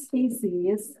different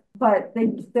species, but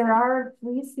there are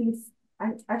 3 species.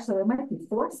 Actually, there might be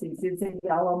 4 species of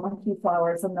yellow monkey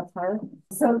flowers in the park.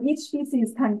 So each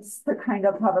species tends to kind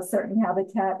of have a certain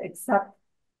habitat, except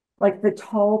like the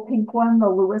tall pink one, the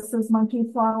Lewis's monkey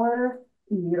flower.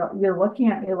 You're looking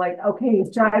at me like, okay,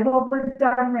 drive over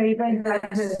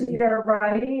Dunraven, you're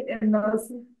right, and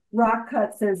those rock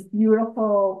cuts, there's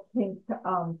beautiful pink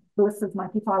Lewis's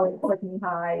monkey flower, like knee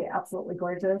high, absolutely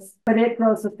gorgeous. But it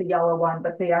grows with the yellow one,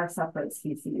 but they are separate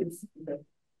species.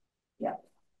 Yeah.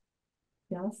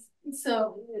 Yes.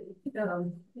 So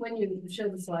when you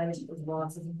showed the slide with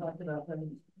mosses and talked about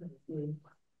them,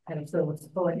 kind of so it's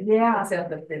fully, yeah, except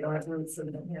that they don't have roots, so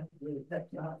they don't have to really touch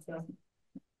the hot stuff.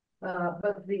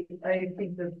 But I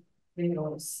think that they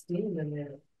all steam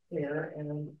in there,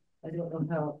 and I don't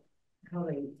know how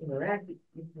they interact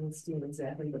with steam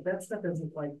exactly, but that stuff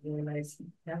isn't like really nice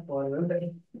tap water, but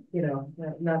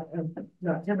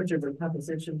not temperature, but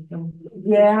composition.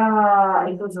 Yeah,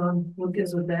 it goes on. What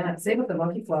gives with that? Same with the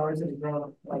monkey flowers that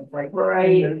grow like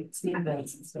right steam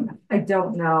vents and stuff. I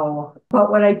don't know,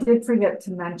 but what I did forget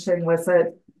to mention was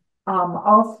that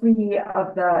all 3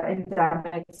 of the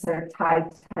endemics are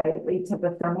tied tightly to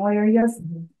the thermal areas.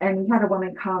 Mm-hmm. And we had a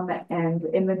woman come and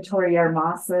inventory our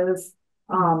mosses.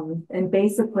 And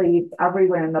basically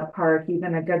everywhere in the park,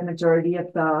 even a good majority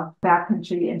of the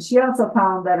backcountry. And she also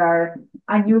found that our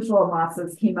unusual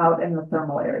mosses came out in the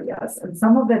thermal areas, and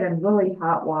some of it in really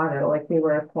hot water, like they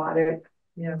were aquatic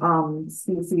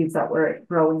species that were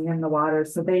growing in the water.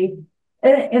 So they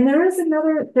And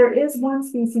there is one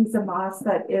species of moss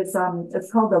that is,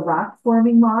 it's called the rock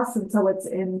forming moss. And so it's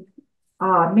in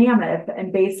Mammoth.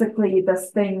 And basically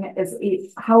this thing is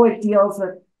how it deals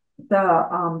with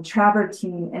the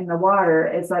travertine in the water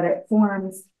is that it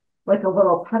forms like a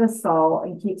little pedestal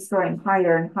and keeps growing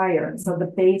higher and higher. And so the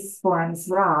base forms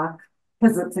rock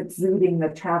because it's exuding the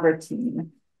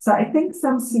travertine. So I think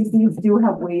some species do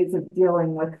have ways of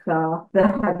dealing with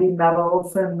the heavy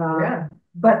metals and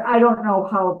but I don't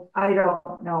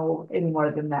know any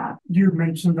more than that. You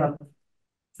mentioned that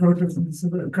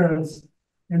photosynthesis occurs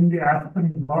in the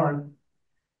aspen bark.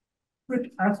 But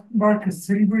aspen bark is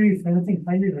silvery, if anything,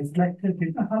 highly reflective.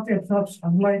 Did not have to absorb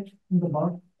sunlight in the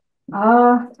bark.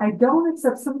 I don't,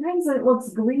 except sometimes it looks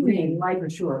green, like for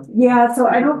sure. Yeah, so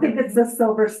I don't think it's the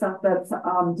silver stuff that's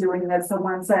doing this. The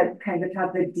ones that kind of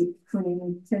have the deep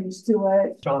green tinge to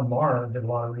it. John Marr did a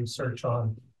lot of research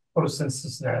on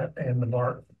photosynthesis and the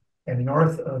bark. And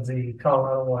north of the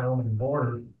Colorado-Wyoming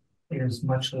border is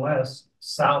much less.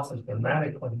 South is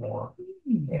dramatically more.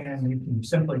 And you can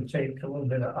simply take a little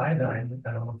bit of iodine.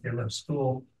 I don't know if you were in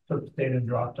school, took the data and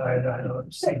dropped iodine on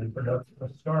it to see the production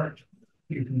of starch.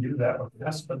 You can do that with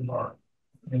aspen bark.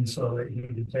 And so that you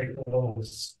can take a little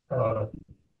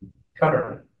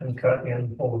cutter and cut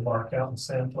in, pull the bark out and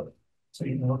sample it. So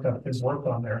you can look up his work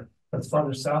on there. But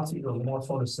farther south you go, the more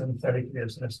photosynthetic it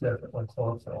is, and it's definitely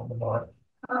chlorophyll on the bark.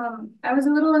 I was a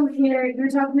little unclear. You were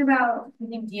talking about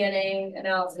using DNA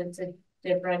analysis to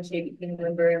differentiate between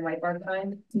limber and white bark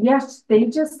pine? Yes, they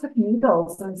just took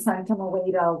needles and sent them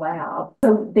away to a lab.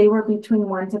 So they were between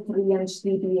 1 to 3 inch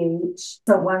DBH.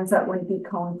 So ones that wouldn't be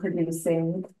cone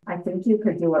producing. I think you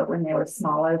could do it when they were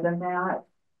smaller than that.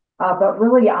 But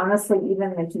really, honestly,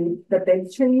 even the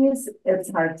big trees,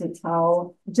 it's hard to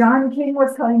tell. John King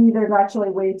was telling me there's actually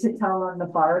a way to tell on the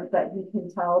bark that he can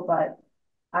tell, but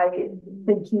I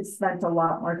think he's spent a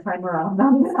lot more time around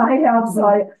them than I have. So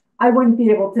I wouldn't be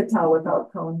able to tell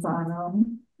without cones on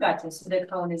them. Gotcha. So the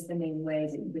cone is the main way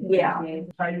that you would Yeah.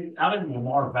 Out in the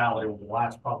Lamar Valley over the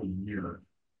last probably year,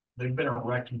 they've been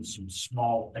erecting some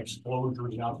small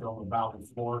exposures out there on the valley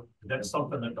floor. That's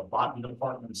something that the botany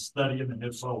department is studying, and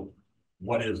if so,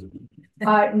 what is it?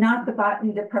 Not the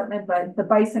botany department, but the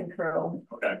bison crew.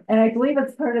 Okay. And I believe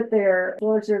it's part of their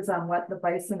exposures on what the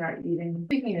bison are eating.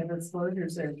 Speaking of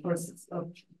exposures, there, of course, it's a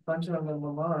bunch of them in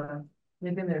Lamar.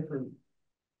 They've been there for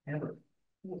ever.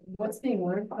 What's being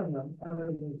learned from them?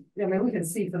 I mean, we can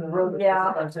see from the road that there's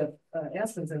a bunch of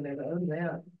aspens in there, but other than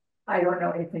that, I don't know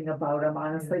anything about them,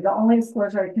 honestly. The only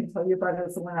exposure I can tell you about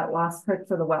is the one at Lost Creek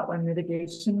for the wetland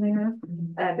mitigation there.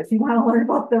 And if you want to learn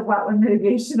about the wetland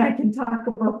mitigation, I can talk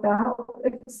about that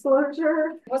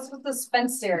exposure. What's with this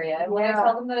fenced area? When I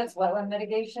tell them that it's wetland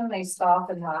mitigation, they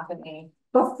stop and laugh at me.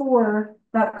 Before,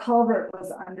 that culvert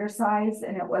was undersized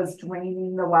and it was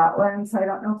draining the wetlands. So I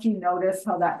don't know if you noticed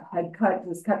how that head cut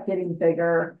just kept getting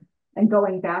bigger and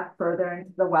going back further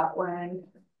into the wetland.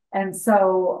 And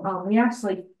so we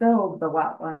actually filled the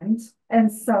wetland.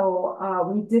 And so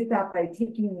we did that by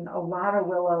taking a lot of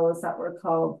willows that were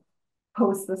called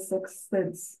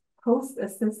post-assisted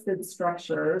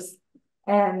structures.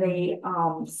 And they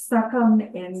stuck them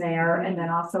in there and then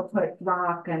also put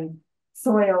rock and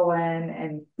soil in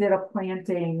and did a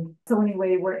planting. So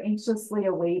anyway, we're anxiously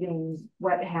awaiting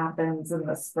what happens in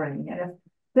the spring. And if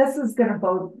this is going to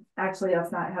bode, actually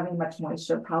us not having much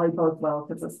moisture probably bodes well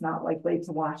because it's not likely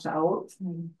to wash out,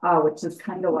 which is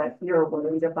kind of what you're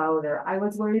worried about, or I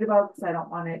was worried about, because I don't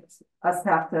want us to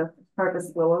have to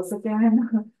harvest willows again.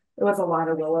 It was a lot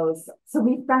of willows. So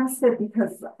we fenced it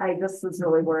because I just was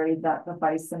really worried that the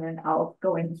bison and elk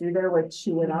going through there would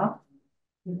chew it up.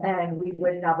 And we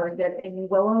would never get any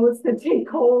willows to take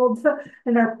hold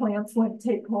and our plants wouldn't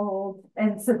take hold.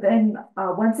 And so then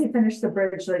once they finish the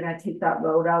bridge, they're going to take that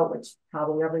road out, which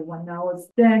probably everyone knows.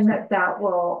 Then that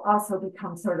will also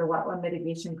become sort of wetland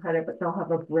mitigation credit, but they'll have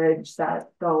a bridge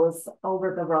that goes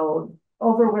over the road,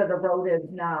 over where the road is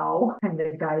now, kind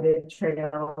of guided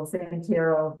trails,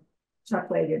 Antero, chuck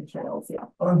wagon trails,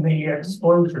 On the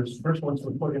exposures, first ones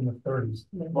were put in the 30s.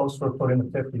 Most were put in the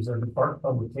 50s. There's a park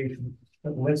publication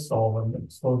that lists all of the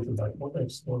exposure, like what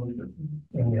exposure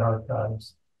in the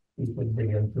archives. You could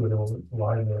dig into it over the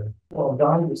library. Well,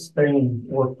 Don in Spain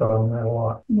worked on that a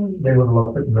lot. They would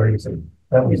look at grazing.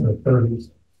 That was in the 30s.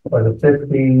 By the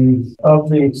 50s, of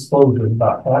the exposure,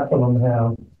 about half of them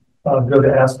have go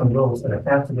to aspen groves, and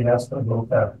half of the aspen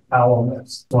groves have owl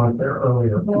nests. Weren't there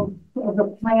earlier? Well,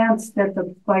 the plants that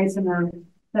the bison are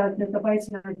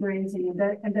grazing,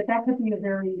 and that could be a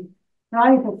very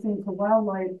valuable thing for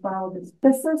wildlife biologists.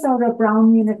 This is out of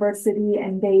Brown University,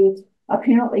 and they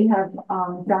apparently have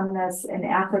done this in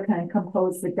Africa and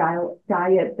composed the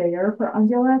diet there for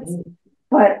ungulates.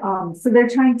 But so they're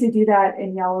trying to do that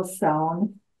in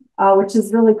Yellowstone, which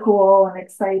is really cool and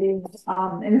exciting.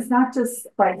 And it's not just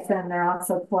bison, they're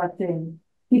also collecting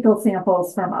fecal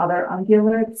samples from other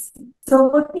ungulates. So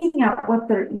looking at what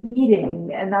they're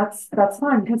eating, and that's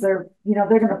fun because they're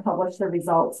going to publish the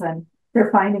results, and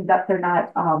they're finding that they're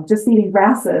not just eating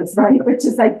grasses, right? Which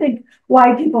is, I think,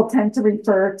 why people tend to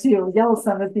refer to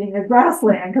Yellowstone as being a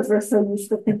grassland, because we're so used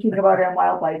to thinking about it in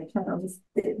wildlife terms.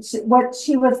 What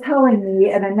she was telling me,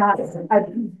 and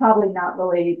I'm probably not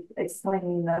really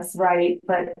explaining this right,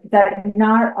 but that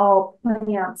not all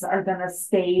plants are going to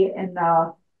stay in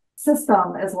the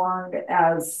system as long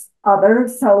as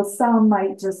others. So some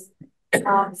might just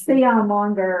stay on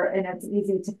longer, and it's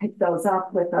easy to pick those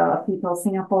up with a fecal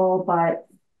sample, but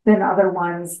then other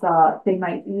ones, they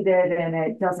might eat it and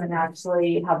it doesn't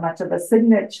actually have much of a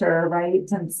signature, right?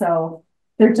 And so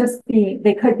they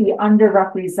could be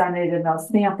underrepresented in those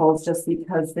samples just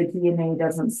because the DNA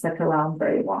doesn't stick around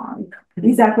very long.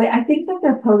 Exactly. I think that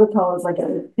their protocol is like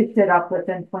picked it up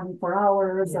within 24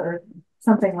 hours or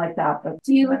something like that. But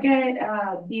do you look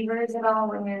at beavers at all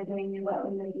when you're doing your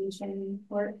wetland mitigation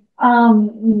work?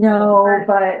 No,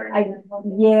 but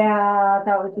yeah,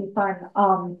 that would be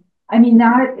fun. I mean,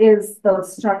 that is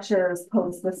those structures,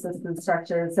 post-assisted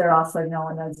structures. They're also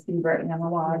known as beaver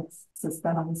analog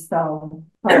systems. So,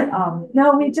 but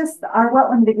no, our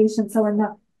wetland mitigation. So in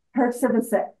the Park Service,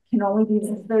 that can only be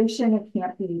restoration. It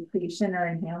can't be depletion or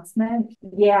enhancement.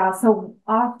 Yeah. So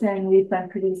often we've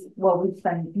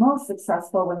been most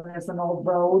successful when there's an old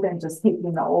road and just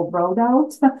taking the old road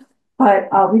out. But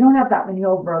we don't have that many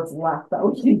old roads left that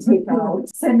we can take out.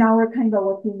 So now we're kind of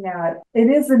looking at, it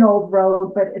is an old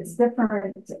road, but it's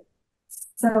different.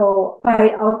 So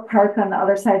by Elk Park on the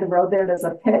other side of the road, there's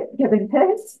a Gibbon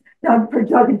pit. Doug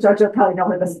and Judge will probably know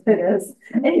where this pit is.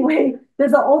 Anyway,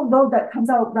 there's an old road that comes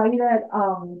out right at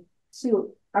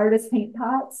Artist Paint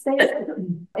Pot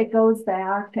Station. It goes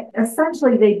back.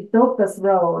 Essentially, they built this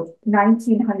road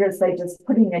 1900s by just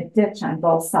putting a ditch on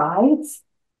both sides.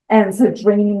 And so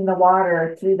draining the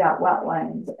water through that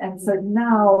wetland. And so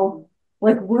now,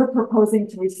 we're proposing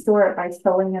to restore it by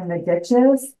filling in the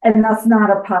ditches. And that's not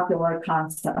a popular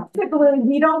concept. Typically,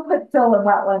 we don't put fill in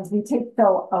wetlands. We take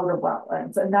fill out of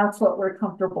wetlands. And that's what we're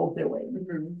comfortable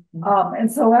doing. And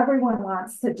so everyone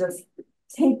wants to just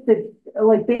take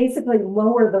basically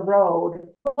lower the road.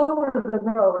 All we're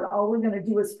going to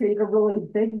do is create a really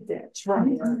big ditch,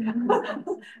 right?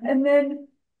 And then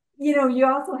you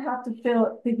also have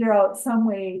to figure out some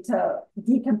way to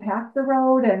decompact the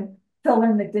road and fill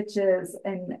in the ditches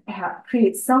and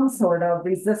create some sort of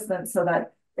resistance so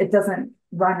that it doesn't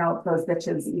run out those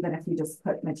ditches, even if you just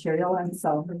put material in.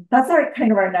 So that's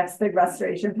our next big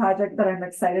restoration project that I'm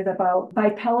excited about.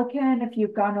 By Pelican, if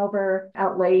you've gone over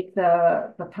at Lake,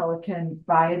 the Pelican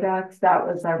Viaduct, that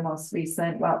was our most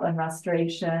recent wetland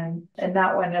restoration. And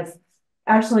that one is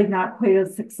actually not quite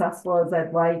as successful as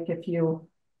I'd like. If you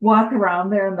walk around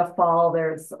there in the fall,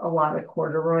 there's a lot of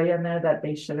corduroy in there that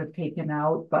they should have taken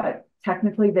out, but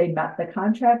technically they met the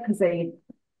contract because they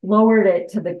lowered it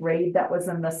to the grade that was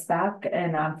in the spec.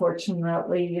 And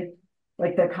unfortunately,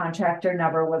 the contractor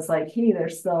never was like, hey,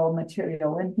 there's still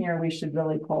material in here. We should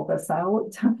really pull this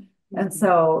out. And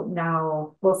so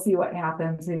now we'll see what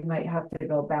happens. We might have to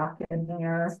go back in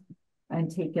there and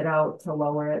take it out to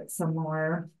lower it some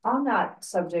more. On that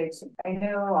subject, I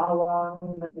know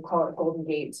along, we call it Golden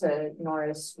Gate to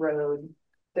Norris Road,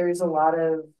 there's a lot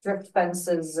of drift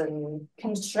fences and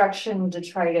construction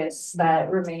detritus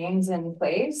that remains in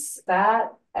place.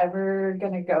 That ever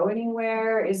going to go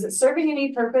anywhere? Is it serving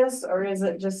any purpose, or is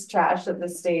it just trash at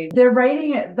this stage? They're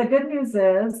writing it. The good news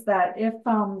is that if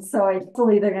so I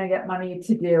believe they're going to get money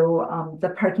to do the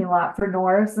parking lot for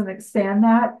Norris and expand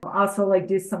that. Also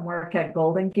do some work at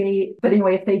Golden Gate. But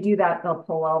anyway, if they do that, they'll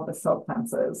pull all the silt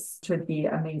fences, which would be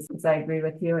amazing. I agree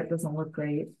with you. It doesn't look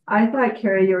great. I thought,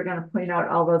 Carrie, you were going to point out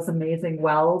all those amazing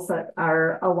wells that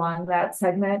are along that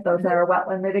segment. Those are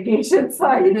wetland mitigation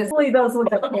sites. Hopefully those will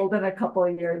get pulled in a couple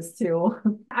of years too.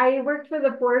 I worked for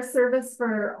the Forest Service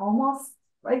for almost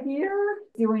a year.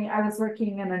 I was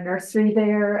working in a nursery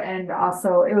there, and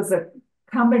also it was a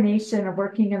combination of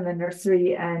working in the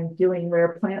nursery and doing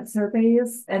rare plant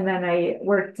surveys. And then I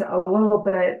worked a little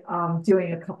bit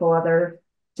doing a couple other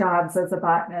jobs as a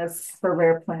botanist for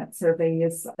rare plant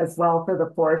surveys as well for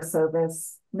the Forest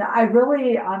Service. No, I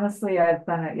really, honestly, I've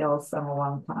been at Yellowstone a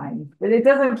long time, but it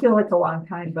doesn't feel like a long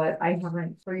time, but I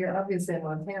haven't. So you're obviously in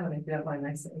Montana, if you don't mind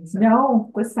my saying so.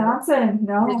 No, Wisconsin,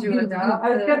 no. Did you adopt?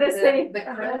 I was gonna say,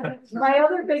 the my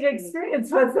other big experience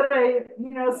was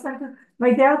that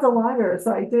my dad's a logger,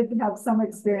 so I did have some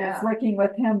experience Yeah. working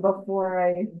with him before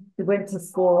I went to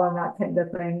school and that kind of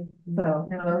thing, so.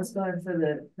 No, I was going for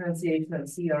the pronunciation of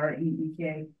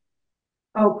Creek.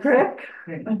 Oh, Crick?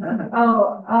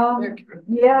 Oh,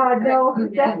 yeah, no, Yeah, you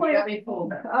definitely. got me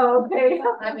fooled. Oh, okay.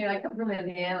 I mean, I come from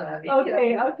Indiana.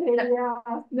 Okay, yeah,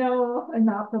 no, I'm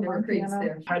not from There were creeks Montana.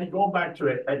 there. Heidi, going back to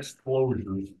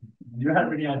exposures, do you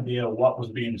have any idea what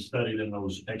was being studied in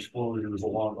those exposures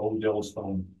along Old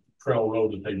Yellowstone Trail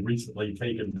Road that they recently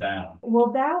taken down?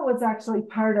 Well, that was actually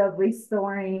part of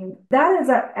restoring, that is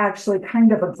actually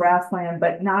kind of a grassland,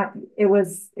 but not, it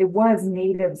was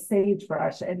native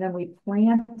sagebrush, and then we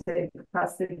planted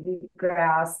crested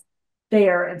wheatgrass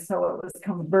there, and so it was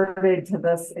converted to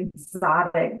this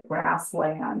exotic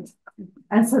grassland.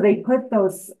 And so they put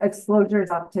those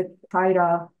exposures up to try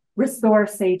to restore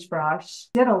sagebrush.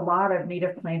 Did a lot of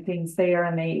native plantings there,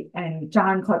 and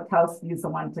John Klopkowski is the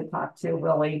one to talk to,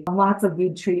 really. Lots of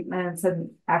weed treatments,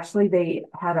 and actually they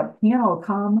had a panel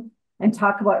come and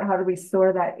talk about how to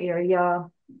restore that area.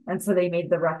 And so they made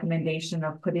the recommendation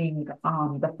of putting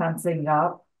the fencing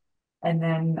up, and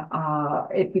then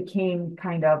it became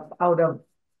kind of out of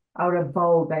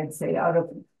vogue, I'd say, out of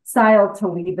style to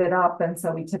leave it up, and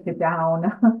so we took it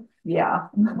down. Yeah.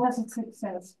 Was it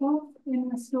successful in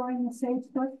restoring the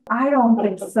sagebrush? I don't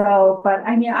think so, but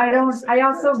I mean, I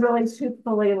also really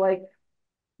truthfully like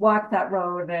walk that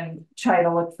road and try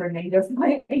to look for native,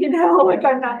 like, like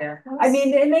I'm not, I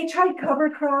mean, and they tried cover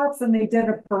crops, and they did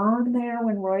a burn there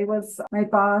when Roy was my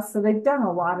boss. So they've done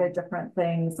a lot of different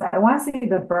things. I want to say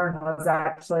the burn was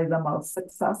actually the most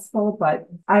successful, but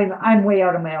I'm way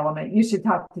out of my element. You should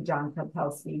talk to John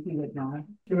Kopelski. He would know.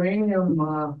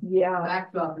 Uranium, Yeah.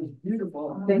 backdrop is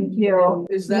beautiful. Thank you.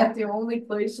 Is that the only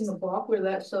place in the park where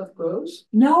that stuff grows?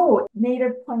 No,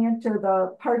 native plant or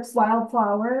the park's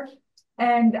wildflower.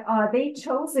 And they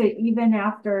chose it even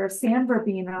after San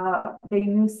Verbena. They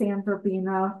knew San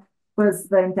Verbena was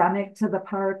the endemic to the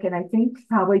park. And I think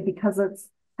probably because it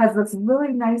has this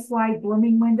really nice wide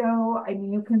blooming window. I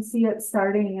mean, you can see it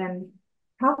starting in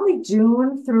probably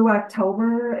June through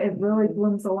October. It really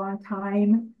blooms a long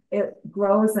time. It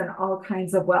grows in all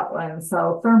kinds of wetlands.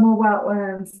 So thermal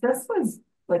wetlands. This was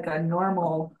like a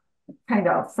normal kind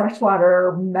of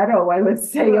freshwater meadow, I would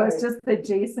say. Right. It was just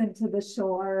adjacent to the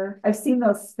shore. I've seen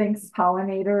those Sphinx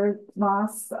pollinator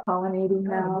moths pollinating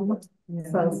them. Yeah,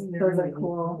 so those are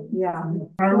cool. Yeah.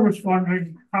 I was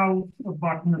wondering how a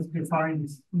botanist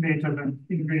defines native and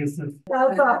invasive.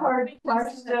 That's a hard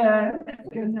question.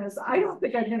 Goodness, I don't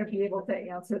think I'm going to be able to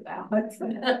answer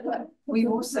that. We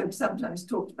also sometimes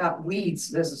talked about weeds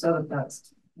versus other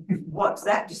plants. What's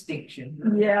that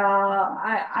distinction? Yeah,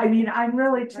 I mean, I'm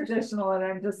really traditional, and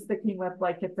I'm just sticking with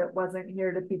like if it wasn't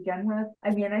here to begin with.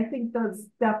 I mean, I think those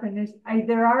definitions,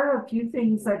 there are a few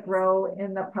things that grow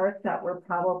in the park that were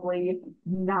probably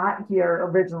not here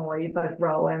originally, but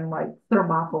grow in like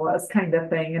Thermophilus kind of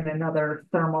thing and another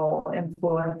thermal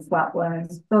influence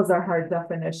wetlands. Those are hard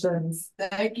definitions.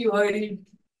 Thank you, Heidi.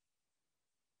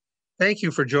 Thank you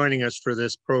for joining us for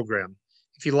this program.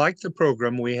 If you like the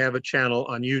program, we have a channel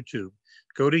on YouTube.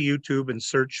 Go to YouTube and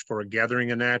search for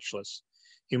Gathering a Naturalist.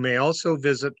 You may also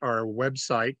visit our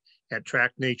website at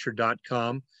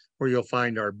tracknature.com, where you'll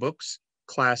find our books,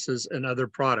 classes, and other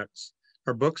products.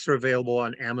 Our books are available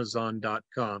on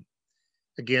amazon.com.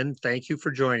 Again, thank you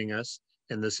for joining us,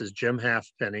 and this is Jim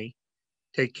Halfpenny.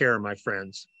 Take care, my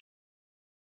friends.